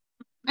 Right.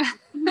 I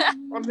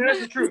mean,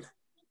 that's the truth.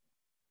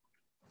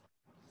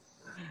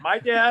 My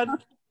dad's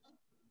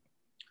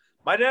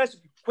a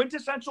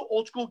quintessential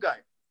old school guy.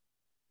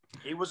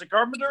 He was a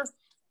carpenter.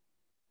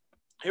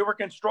 He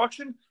worked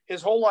construction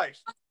his whole life.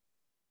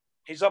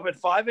 He's up at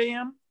 5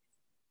 a.m.,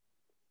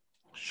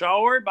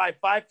 showered by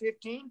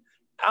 5:15,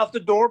 out the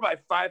door by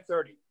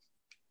 5:30.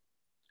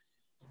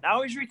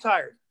 Now he's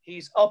retired.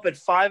 He's up at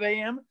 5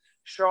 a.m.,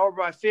 showered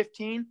by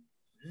 15,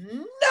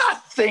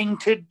 nothing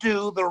to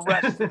do the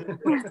rest of the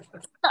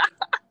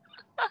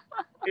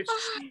day.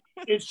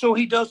 It's so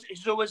he does.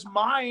 So his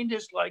mind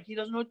is like he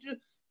doesn't know what to do.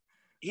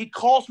 He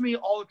calls me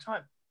all the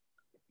time.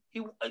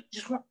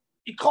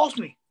 He calls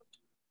me.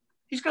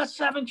 He's got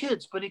 7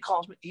 kids, but he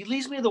calls me. He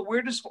leaves me the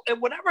weirdest.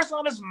 Whatever's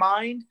on his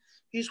mind,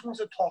 he just wants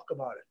to talk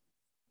about it.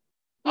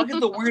 I'll get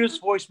the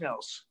weirdest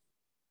voicemails.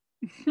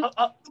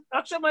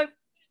 I'll check my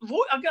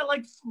voice. I've got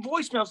like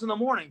voicemails in the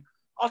morning.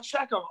 I'll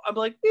check them. I'm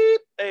like,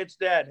 beep. Hey, it's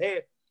Dad.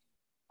 Hey,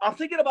 I'm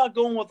thinking about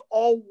going with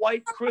all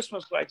white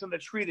Christmas lights on the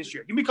tree this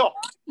year. Give me a call.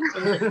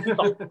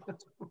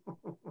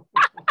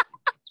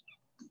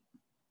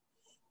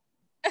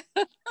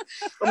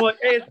 I'm like,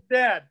 hey, it's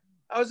Dad.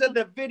 I was at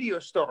the video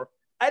store.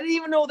 I didn't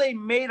even know they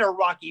made a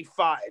Rocky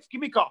 5.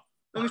 Give me a call.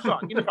 Let me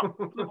talk. Give me a call.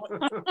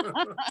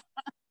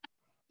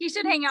 He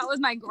should hang out with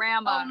my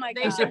grandma. Oh my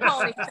they God. should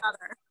call each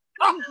other.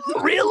 Oh,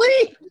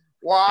 really?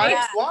 Why?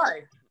 Yeah.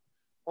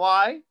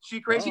 Why? She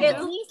crazy?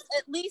 At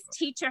least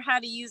teach her how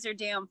to use her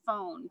damn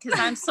phone, because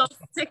I'm so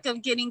sick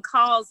of getting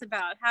calls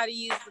about how to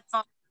use the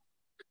phone.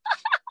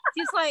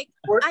 She's like,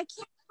 I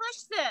can't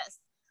push this.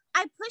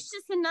 I push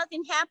this and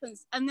nothing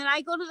happens. And then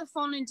I go to the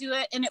phone and do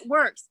it and it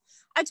works.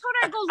 I told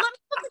her, I go, let me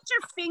look at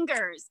your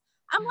fingers.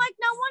 I'm like,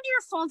 no wonder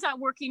your phone's not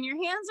working. Your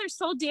hands are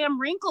so damn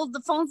wrinkled.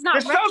 The phone's not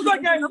It sounds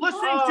like I'm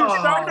listening to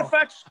sound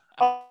effects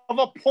of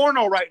a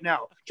porno right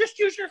now. Just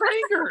use your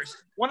fingers.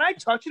 When I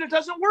touch it, it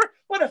doesn't work.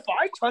 But if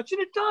I touch it,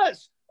 it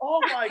does. Oh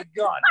my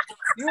God.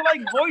 You're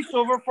like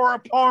voiceover for a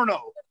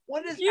porno.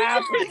 What is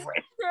happening?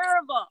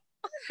 Terrible.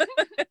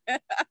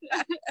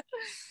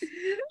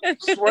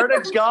 Swear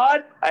to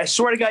God,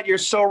 you're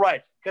so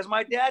right. Because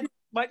my dad's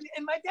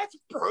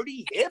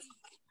pretty hip,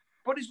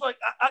 but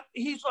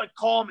he's like,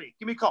 call me,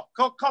 give me a call,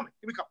 call me,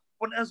 give me a call.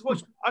 When his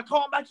voice, I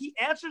call him back, he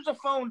answers the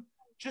phone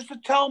just to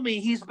tell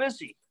me he's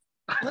busy.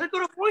 Let it go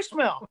to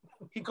voicemail.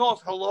 He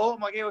calls, hello. I'm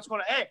like, hey, what's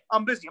going on? Hey,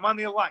 I'm busy. I'm on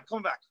the line.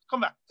 Come back.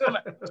 I'm like,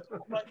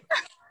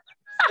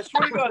 I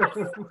swear to God.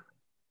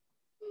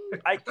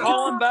 I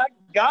call him back.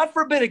 God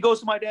forbid it goes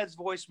to my dad's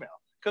voicemail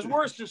because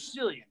we're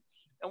Sicilian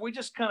and we're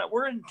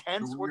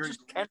intense. We're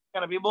just tense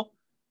kind of people.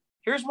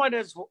 Here's my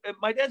dad's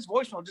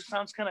voicemail just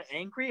sounds kind of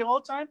angry all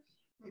the time.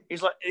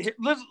 He's like,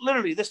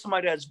 literally, this is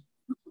my dad's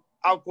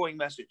outgoing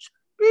message.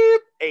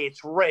 Beep. Hey,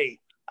 it's Ray.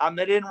 I'm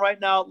not in right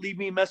now. Leave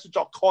me a message.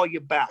 I'll call you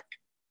back.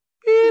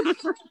 Beep.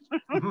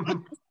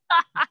 I'm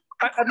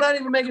not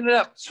even making it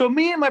up. So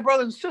me and my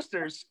brothers and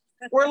sisters,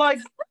 we're like,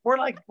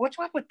 what's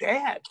up with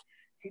Dad?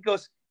 He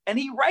goes, and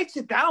he writes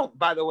it down,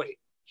 by the way.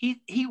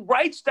 He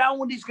writes down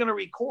when he's going to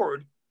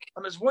record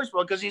on his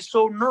voicemail because he's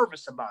so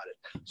nervous about it.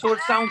 So it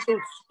sounds so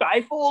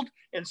stifled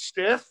and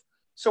stiff.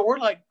 So we're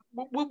like,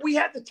 we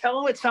had to tell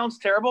him it sounds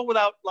terrible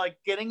without like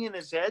getting in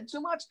his head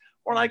too much.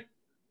 We're like,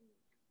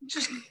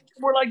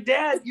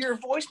 Dad, your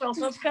voicemail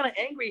sounds kind of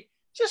angry.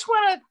 Just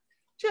kind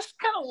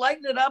of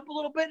lighten it up a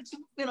little bit. It's,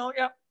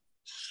 yeah.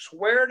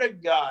 Swear to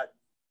God.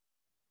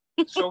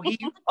 So he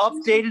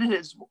updated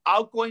his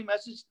outgoing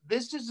message.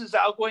 This is his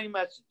outgoing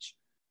message.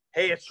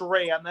 Hey, it's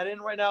Ray. I'm not in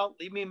right now.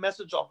 Leave me a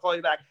message. I'll call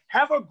you back.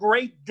 Have a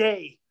great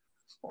day.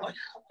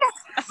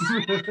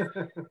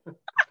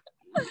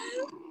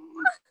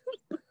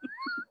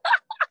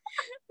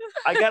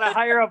 I got to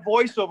hire a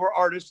voiceover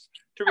artist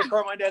to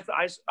record my dad's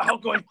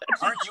outgoing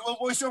message. Aren't you a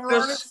voiceover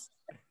artist?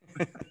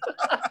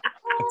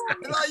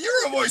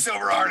 You're a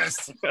voiceover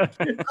artist.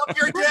 Help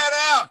your dad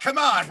out. Come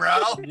on, bro.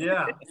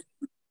 Yeah.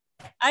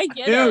 I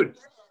get Dude, it.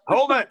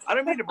 hold on. I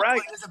don't mean to brag.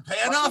 Does it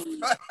pay enough?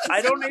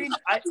 I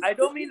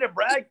don't mean to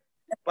brag,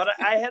 but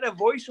I had a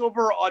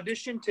voiceover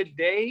audition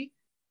today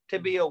to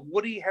be a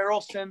Woody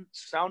Harrelson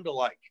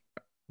sound-alike.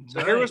 So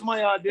Nice. here was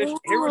my audition.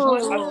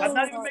 I'm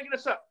not even making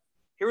this up.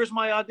 Here was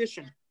my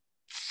audition.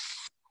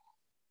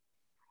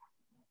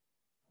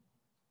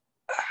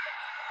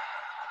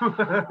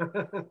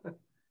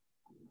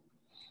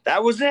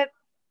 That was it.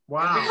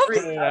 Wow.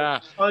 Yeah.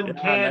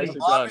 Uncanny. Nicely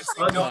done.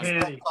 Obviously, don't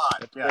Uncanny.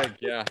 spot. Yeah. Big,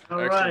 yeah. All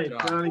Excellent right,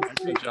 job. Johnny.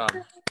 Excellent job.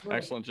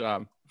 Excellent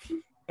job.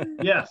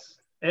 Yes.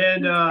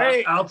 And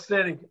Hey.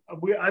 outstanding.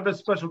 I have a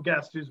special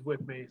guest who's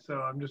with me, so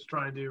I'm just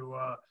trying to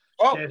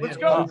get Let's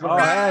him. go. Oh,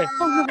 hey.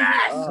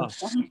 Oh,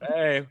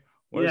 hey.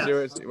 Where's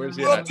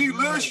he at? Lucky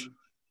Lish.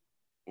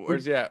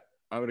 Where's he at?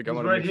 I'm gonna He's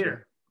go right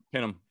here.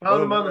 Pin him.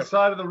 Found him Boom. on the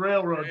side of the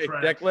railroad Hey,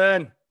 track.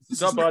 Declan.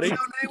 What's up, buddy?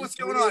 What's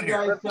going on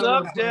here? What's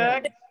up,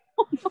 Dak?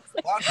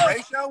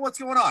 Lingerie show? What's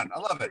going on? I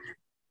love it.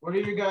 What are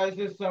you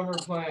guys' summer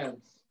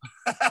plans?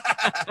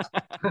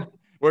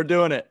 We're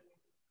doing it.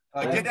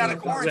 Get out of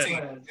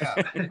quarantine. Yeah.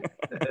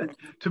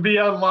 To be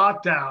on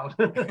lockdown.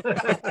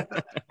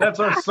 That's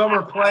our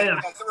summer plan.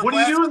 What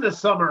are you doing this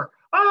summer?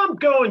 I'm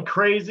going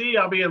crazy.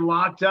 I'll be in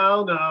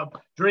lockdown,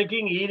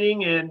 drinking,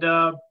 eating, and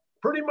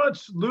pretty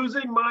much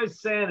losing my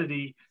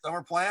sanity.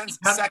 Summer plans?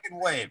 Second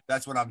wave.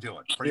 That's what I'm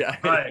doing. Pretty Yeah.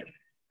 Right.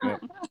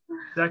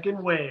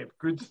 Second wave.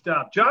 Good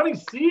stuff. Johnny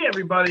C,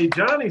 everybody.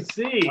 Johnny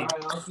C. All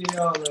right, I'll see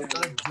y'all later.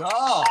 Good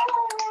job.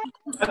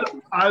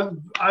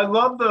 I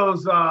love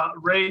those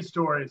Ray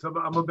stories.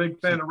 I'm a big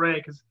fan of Ray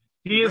because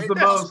he is the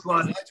most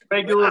like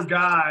regular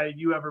guy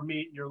you ever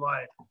meet in your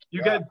life.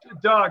 You got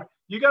Doug.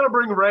 You got to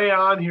bring Ray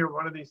on here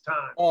one of these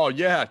times. Oh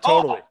yeah,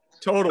 totally.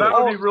 Totally.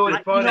 That would be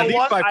really fun. At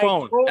least by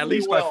phone. totally At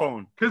least by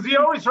phone. Because he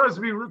always tries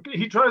to be.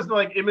 He tries to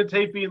like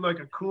imitate being like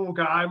a cool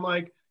guy. I'm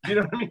like, you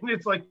know what I mean?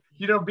 It's like,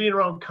 being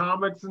around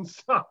comics and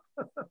stuff.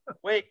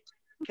 Wait,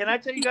 can I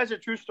tell you guys a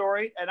true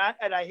story? And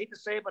I hate to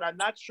say it, but I'm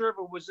not sure if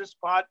it was this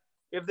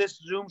if this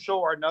Zoom show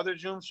or another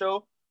Zoom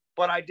show,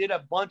 but I did a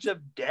bunch of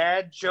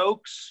dad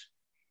jokes.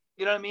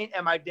 You know what I mean?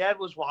 And my dad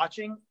was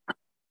watching,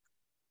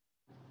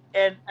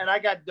 and I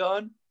got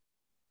done.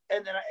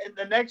 And then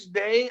the next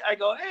day I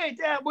go, hey,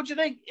 Dad, what'd you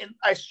think? And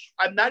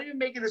I'm not even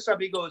making this up.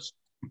 He goes,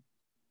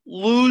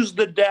 lose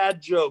the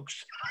dad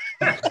jokes.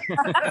 I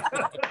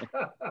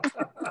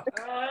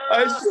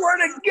swear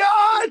to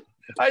God.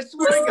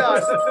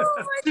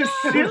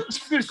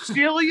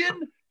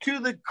 Sicilian to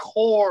the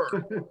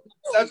core.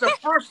 That's the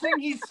first thing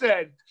he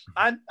said.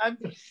 I'm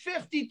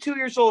 52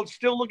 years old,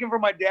 still looking for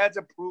my dad's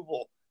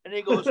approval. And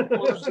he goes,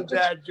 lose the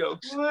dad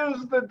jokes.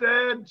 Lose the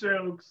dad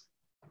jokes.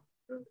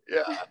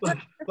 Yeah.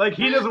 Like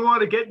he doesn't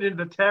want to get into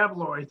the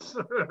tabloids.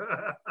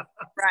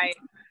 Right.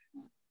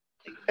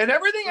 And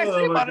everything I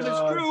say about him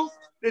God. is true.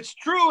 It's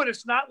true, and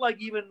it's not like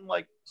even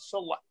like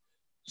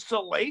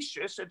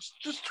salacious. It's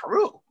just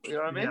true. You know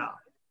what I mean? Yeah.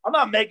 I'm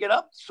not making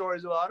up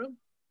stories about him.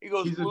 He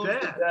goes, He's a lose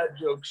dad. the dad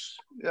jokes.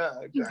 Yeah,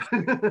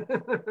 exactly.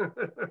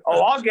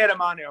 Oh, I'll get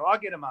him on here.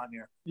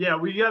 Yeah,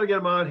 we got to get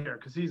him on here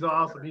because he's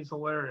awesome. He's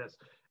hilarious.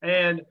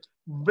 And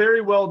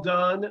very well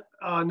done,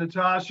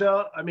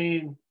 Natasha. I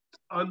mean,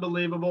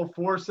 unbelievable.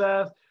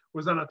 Forseth,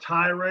 was on a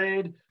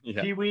tirade.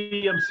 Yeah.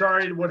 Kiwi, I'm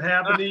sorry what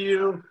happened to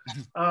you.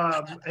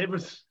 It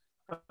was,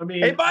 I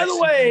mean, Hey, by the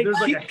way, there's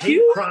like a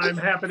hate crime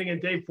happening in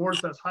Dave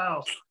Forseth's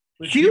house.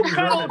 Q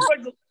kind of looks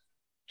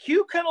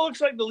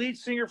like the lead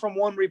singer from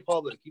One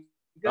Republic. You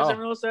guys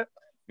ever notice that?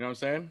 You know what I'm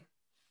saying?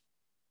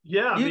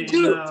 Yeah, you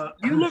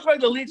look like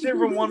the lead singer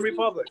from One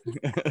Republic.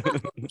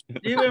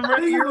 You've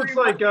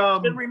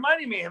been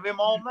reminding me of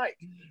him all night.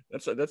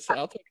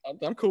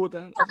 I'm cool with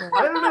that.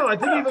 I don't know. I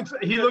think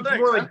he looks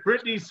more like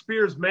Britney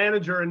Spears'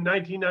 manager in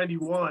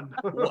 1991.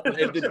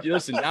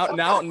 Listen,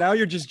 now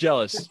you're just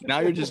jealous. Now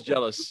you're just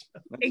jealous.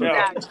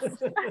 Exactly.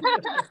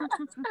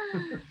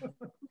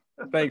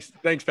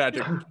 Thanks,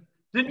 Patrick.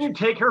 Didn't you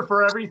take her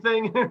for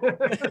everything?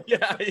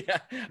 yeah.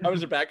 I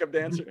was a backup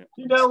dancer.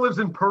 He now lives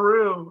in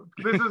Peru.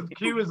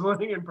 Q is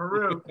living in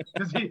Peru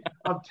because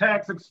of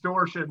tax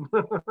extortion.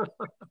 I'm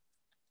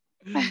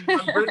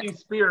Britney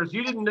Spears.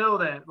 You didn't know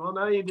that. Well,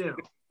 now you do.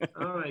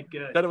 All right,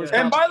 good.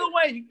 And by the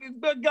way,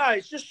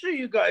 guys, just so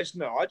you guys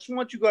know, I just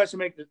want you guys to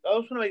make this. I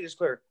just want to make this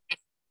clear.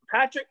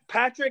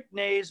 Patrick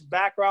Ney's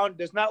background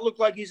does not look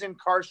like he's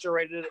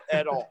incarcerated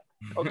at all.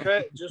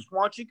 Okay, just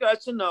want you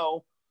guys to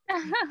know.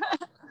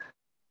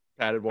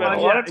 Padded a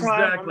lot of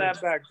time on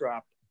that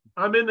backdrop.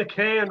 I'm in the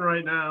can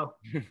right now.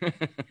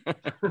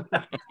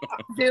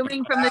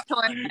 Zooming from the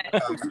toilet.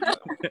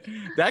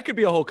 That could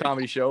be a whole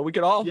comedy show. We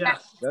could all.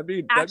 Yes. That'd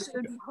be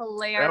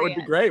hilarious. That would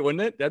be great,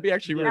 wouldn't it? That'd be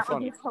actually really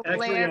funny.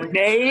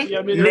 Ney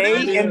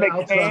in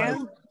the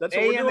can. That's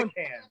what we're doing.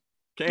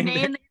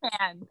 Ney in the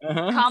can.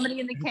 Comedy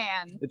in the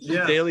can. It's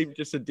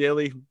just a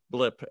daily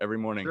blip every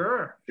morning.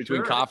 Sure.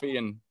 Between coffee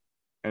and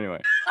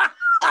anyway.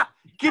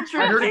 Get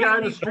your I heard a guy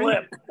in the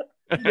street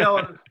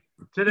yelling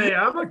today,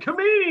 I'm a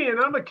comedian.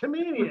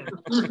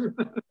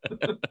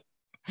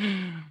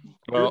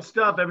 Good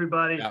stuff,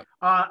 everybody. Yeah.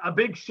 A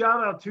big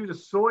shout out to the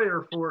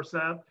Sawyer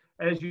Forseth.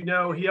 As you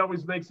know, he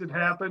always makes it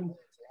happen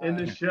in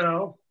the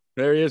show.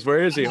 There he is.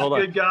 Where is he? Hold on.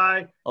 Good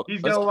guy.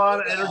 He's got a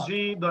lot of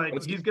energy.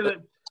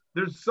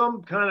 There's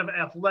some kind of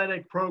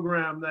athletic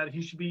program that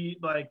he should be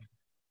like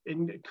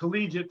in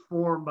collegiate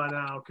form by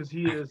now because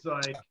he is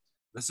like,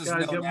 this is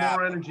guys get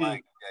more energy.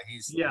 Like,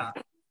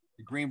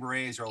 the Green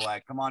Berets are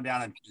like, come on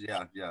down and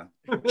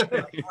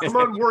come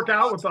on, work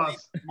out with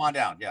us. Come on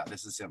down. Yeah,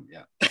 this is him.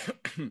 Yeah.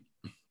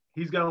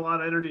 He's got a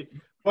lot of energy.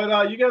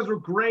 But you guys were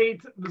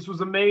great. This was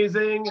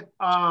amazing.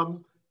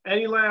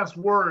 Any last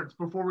words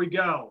before we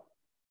go?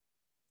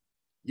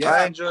 Yeah,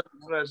 I enjoyed it,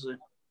 Leslie.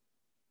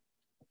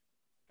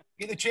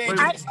 Be the change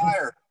you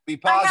desire. Be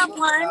positive. I have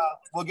one.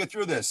 We'll get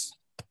through this.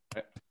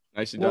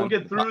 Nicely done. We'll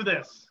get through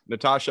this.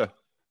 Natasha.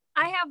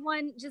 I have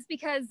one just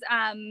because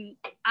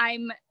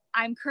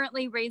I'm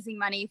currently raising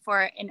money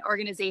for an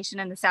organization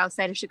in the South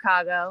Side of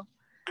Chicago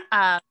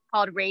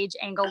called Rage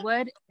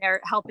Englewood. They're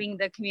helping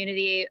the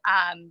community.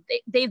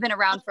 They've been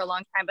around for a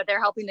long time, but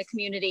they're helping the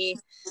community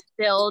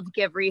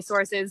give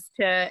resources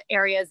to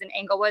areas in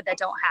Englewood that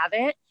don't have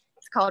it.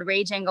 It's called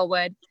Rage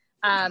Englewood.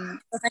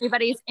 If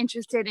anybody's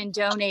interested in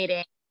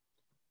donating,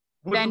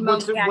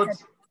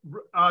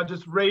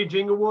 just Rage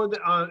Englewood.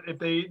 If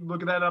they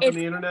look at that up on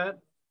the internet.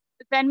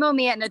 Venmo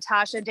me at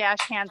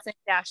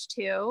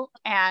Natasha-Hansen-2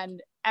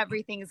 and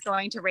everything's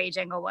going to Rage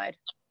Englewood.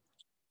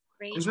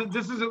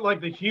 This isn't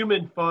like the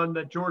human fund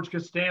that George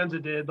Costanza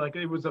did. Like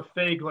it was a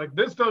fake, like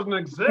this doesn't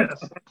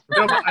exist.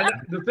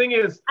 The thing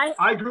is,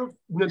 I grew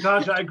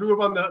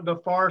up on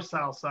the far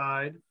South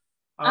Side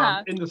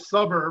in the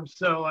suburbs.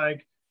 So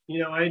like,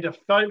 I had to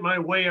fight my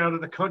way out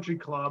of the country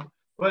club.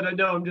 But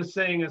I'm just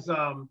saying is,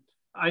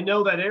 I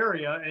know that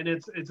area and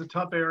it's a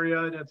tough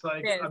area. And it's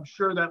like, I'm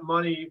sure that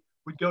money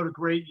would go to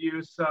great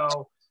use.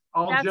 So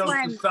all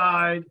jokes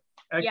aside,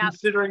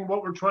 considering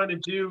what we're trying to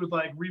do with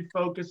like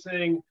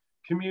refocusing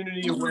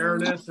community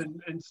awareness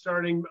and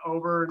starting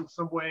over in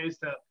some ways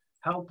to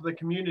help the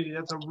community,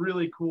 that's a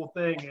really cool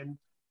thing. And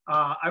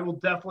I will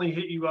definitely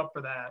hit you up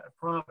for that. I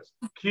promise.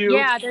 Q,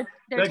 they're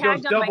that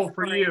goes double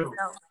for you.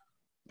 So.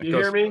 You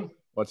hear me?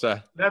 What's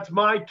that? That's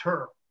my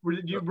turf. We're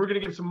going to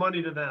give some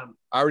money to them.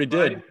 I already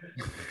did.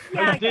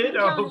 Right? I did?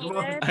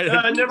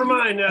 Never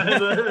mind.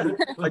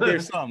 I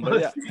gave some,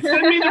 but yeah.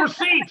 Send me the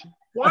receipt.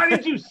 Why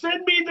did you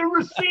send me the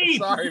receipt?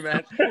 Sorry,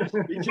 man.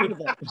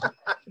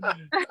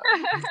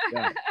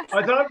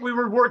 I thought we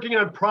were working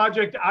on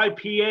Project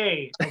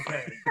IPA.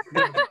 Okay.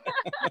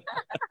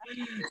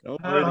 Don't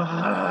worry.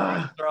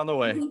 They're on the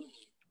way.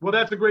 Well,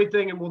 that's a great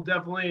thing, and we'll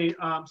definitely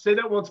say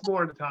that once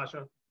more,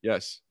 Natasha.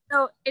 Yes.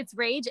 So it's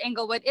Rage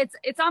Englewood.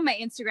 It's on my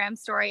Instagram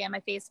story and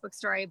my Facebook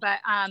story, but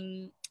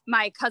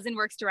my cousin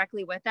works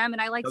directly with them,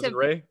 and I like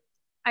Ray?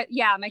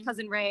 My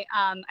cousin Ray.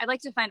 I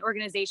like to find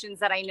organizations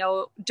that I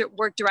know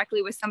work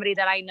directly with somebody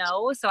that I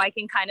know, so I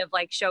can kind of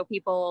like show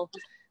people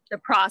the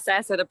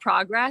process or the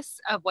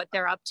progress of what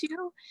they're up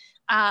to.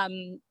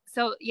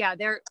 So yeah,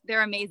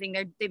 they're amazing.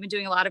 They've been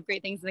doing a lot of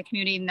great things in the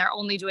community, and they're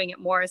only doing it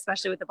more,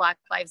 especially with the Black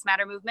Lives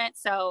Matter movement.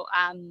 So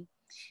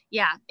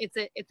yeah, it's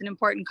an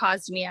important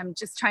cause to me. I'm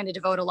just trying to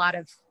devote a lot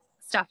of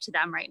stuff to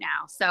them right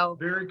now. So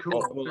very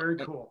cool. Very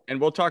cool. And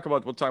we'll talk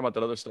about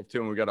that other stuff too.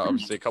 And we got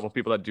obviously a couple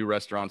people that do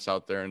restaurants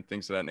out there and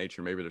things of that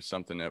nature. Maybe there's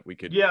something that we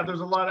could. Yeah, there's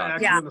a lot of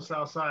action on the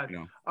South Side.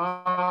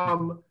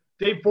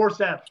 Dave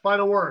Forseth,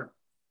 final word.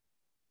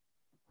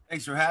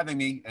 Thanks for having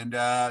me. And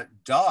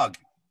Dog,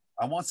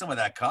 I want some of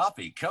that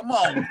coffee. Come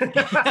on.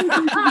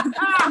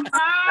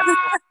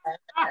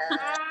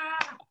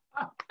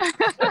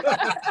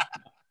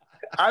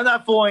 I'm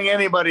not fooling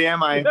anybody,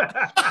 am I?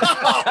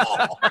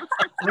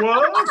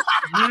 What?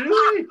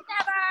 Really?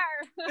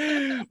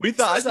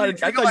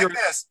 never.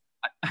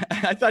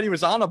 I thought he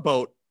was on a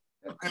boat.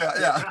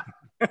 Yeah.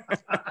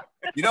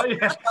 You know,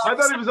 I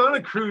thought he was on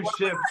a cruise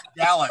ship.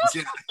 Gallons.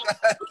 You know?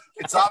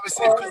 It's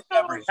obviously a good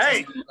memory.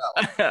 Hey,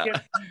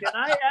 can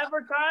I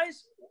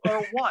advertise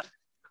or what?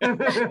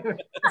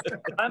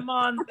 I'm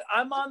on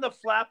the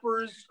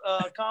Flappers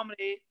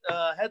comedy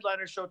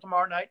headliner show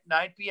tomorrow night,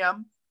 9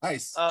 p.m.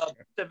 Nice.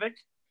 Pacific.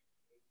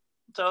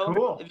 So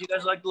cool. If you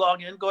guys like to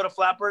log in, go to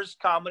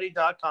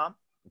flapperscomedy.com.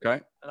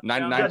 Okay.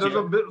 There's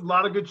a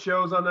lot of good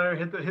shows on there.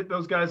 Hit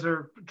those guys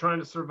are trying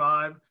to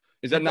survive.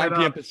 Is that 9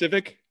 p.m.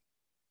 Pacific?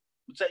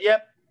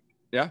 Yep.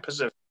 Yeah.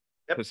 Pacific.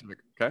 Yep. Pacific.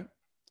 Okay.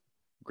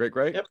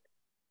 Great. Yep.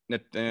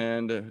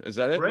 And is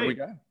that it? Great. What we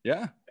got?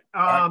 Yeah.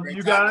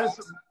 You guys,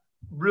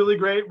 really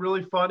great,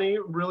 really funny,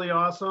 really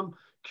awesome.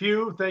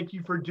 Q, thank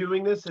you for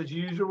doing this as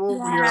usual.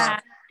 Yeah. We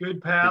are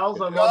good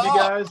pals. I love you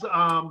guys.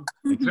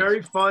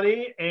 Very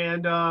funny,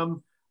 and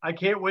I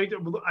can't wait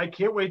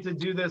to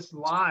do this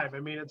live.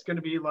 I mean, it's going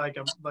to be like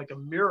a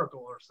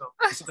miracle or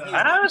something. So.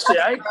 Honestly,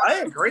 I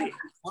agree.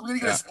 I'm going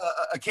to get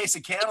a case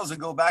of candles and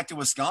go back to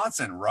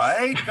Wisconsin,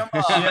 right? Come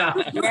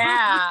on.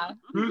 Yeah.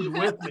 Who's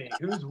with me?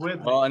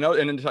 Well, I know.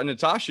 And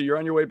Natasha, you're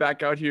on your way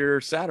back out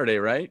here Saturday,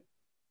 right?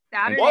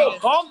 Saturday. Whoa,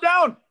 calm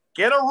down.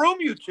 Get a room,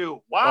 you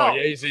two. Wow. Oh,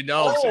 easy.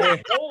 No.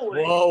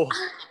 Whoa.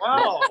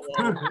 Wow.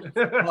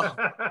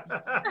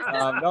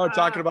 No, we're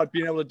talking about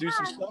being able to do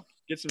some stuff,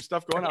 get some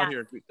stuff going out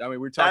here. I mean,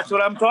 we're talking. That's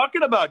what I'm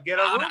talking about. Get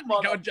a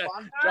room,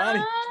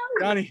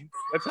 Johnny,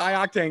 that's high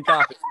octane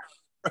coffee.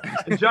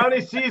 And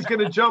Johnny C is going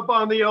to jump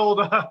on the old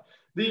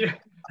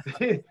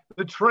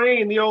the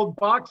train, the old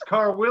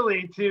boxcar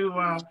Willie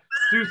to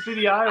Sioux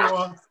City,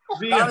 Iowa.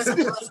 Did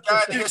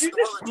you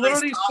just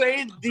literally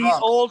say the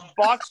old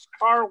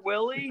boxcar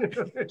Willie?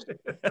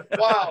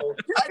 Wow.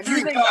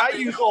 You think I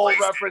use old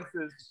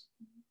references?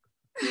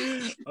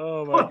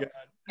 Oh my God.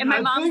 And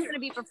my mom's going to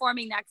be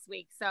performing next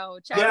week, so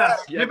check it Yeah,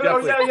 out. give it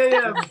up. Yeah.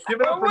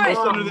 Give it up for Right.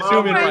 Mom. Send her the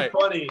Zoom invite.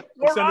 Funny.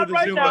 We're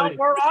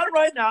on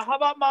right now. How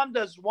about Mom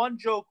does one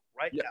joke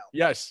right now?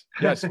 Yes.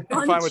 I'm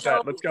fine with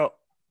that. Let's go.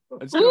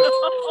 Let's do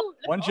it.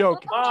 One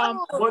joke.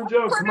 One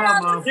joke. Come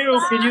on, Mom.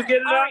 Can you get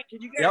it out?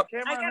 Can you get Yep. a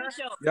camera I on got her? a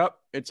joke. Yep,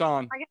 it's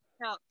on. I got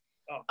a joke.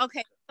 Oh.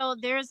 Okay, so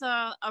there's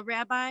a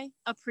rabbi,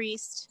 a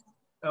priest,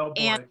 Oh, boy.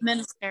 and a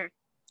minister.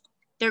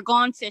 They're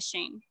going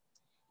fishing,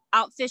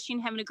 out fishing,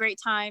 having a great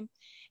time.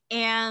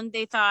 And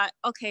they thought,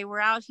 okay, we're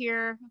out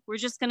here. We're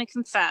just going to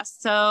confess.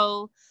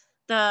 So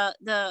the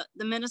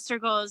minister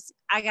goes,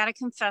 I got to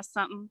confess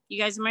something.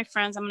 You guys are my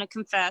friends. I'm going to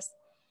confess.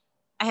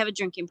 I have a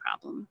drinking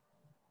problem.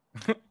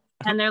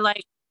 And they're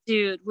like,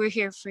 dude, we're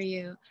here for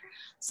you.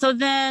 So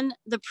then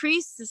the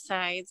priest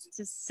decides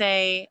to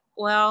say,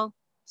 well,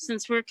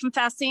 since we're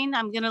confessing,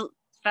 I'm going to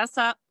fess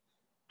up.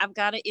 I've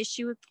got an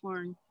issue with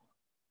porn.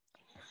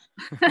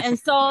 And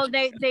so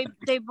they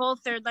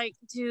both are like,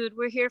 dude,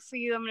 we're here for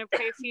you. I'm going to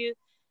pray for you.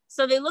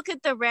 So they look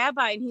at the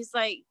rabbi and he's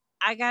like,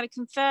 I got to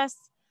confess.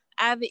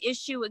 I have an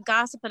issue with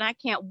gossip and I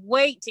can't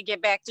wait to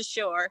get back to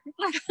shore.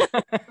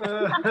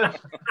 There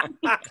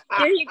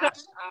you go.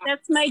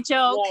 That's my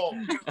joke.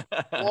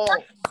 Whoa.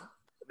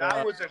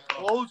 That was a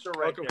closer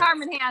right there.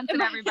 Carmen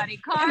Hansen, everybody.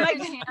 Carmen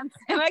Hansen.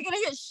 Am I going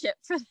to get shit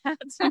for that?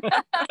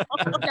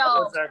 That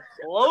No, was a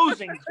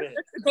closing bit.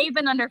 they've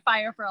been under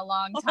fire for a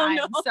long time.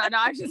 no. So no,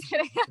 I'm just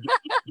kidding.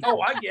 Oh,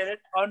 I get it.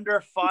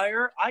 Under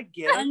fire. I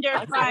get it.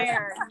 Under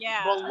fire.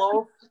 Yeah.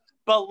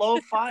 Below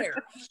fire.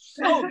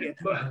 So good.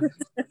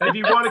 If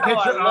you want to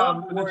catch I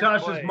love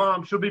Natasha's wordplay.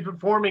 mom, she'll be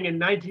performing in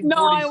No, I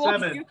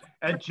 1947 won't.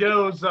 at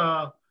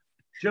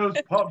Joe's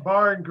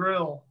Bar and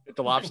Grill At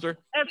the Lobster.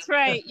 That's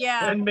right.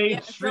 Yeah. in Main Yeah,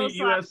 Street,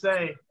 those are-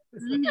 USA.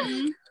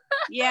 Mhm.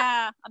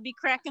 Yeah. I'll be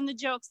cracking the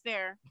jokes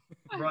there.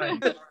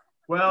 Right.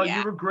 Well, Yeah.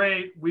 you were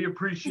great. We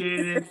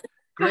appreciate it.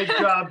 Great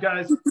job,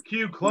 guys.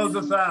 Q, close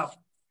us out.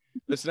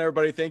 Listen,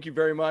 everybody, thank you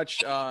very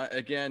much.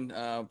 Again,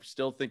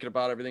 still thinking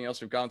about everything else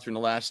we've gone through in the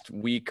last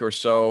week or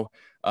so.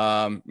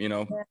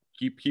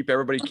 Keep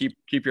everybody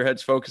keep your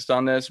heads focused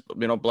on this.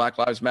 Black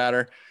Lives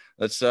Matter.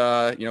 Let's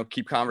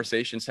keep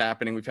conversations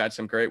happening. We've had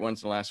some great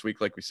ones in the last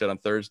week, like we said, on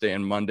Thursday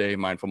and Monday,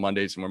 Mindful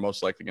Mondays, and we're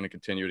most likely going to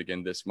continue it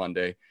again this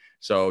Monday.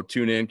 So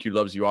tune in. Q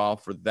loves you all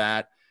for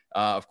that.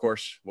 Of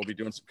course, we'll be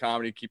doing some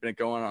comedy, keeping it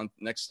going on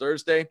next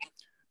Thursday.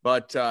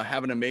 But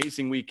have an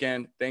amazing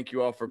weekend. Thank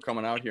you all for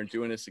coming out here and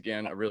doing this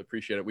again. I really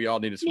appreciate it. We all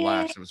needed some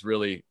laughs. It was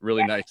really,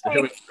 really nice.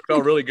 It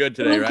felt really good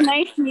today, It was right?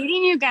 nice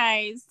meeting you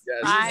guys.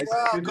 Yes. Bye.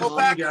 Good to Go see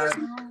you guys.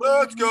 Packers.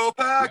 Let's go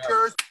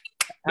Packers.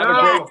 Have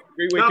a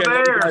great weekend. The Love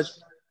you Bears.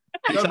 guys.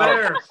 Go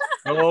Bears.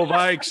 Go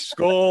Vikes.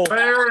 Go.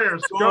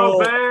 Bears. Go. Go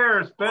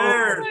Bears.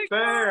 Bears. Oh my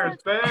Bears.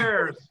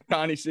 Bears.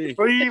 Connie C.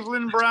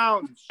 Cleveland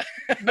Browns.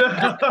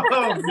 No.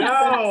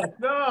 No.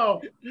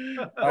 All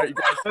right, you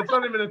guys. That's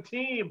not even a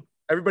team.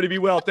 Everybody be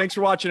well. Thanks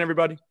for watching,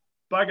 everybody.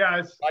 Bye,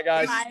 guys. Bye,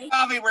 guys. Bye.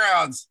 Coffee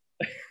Browns.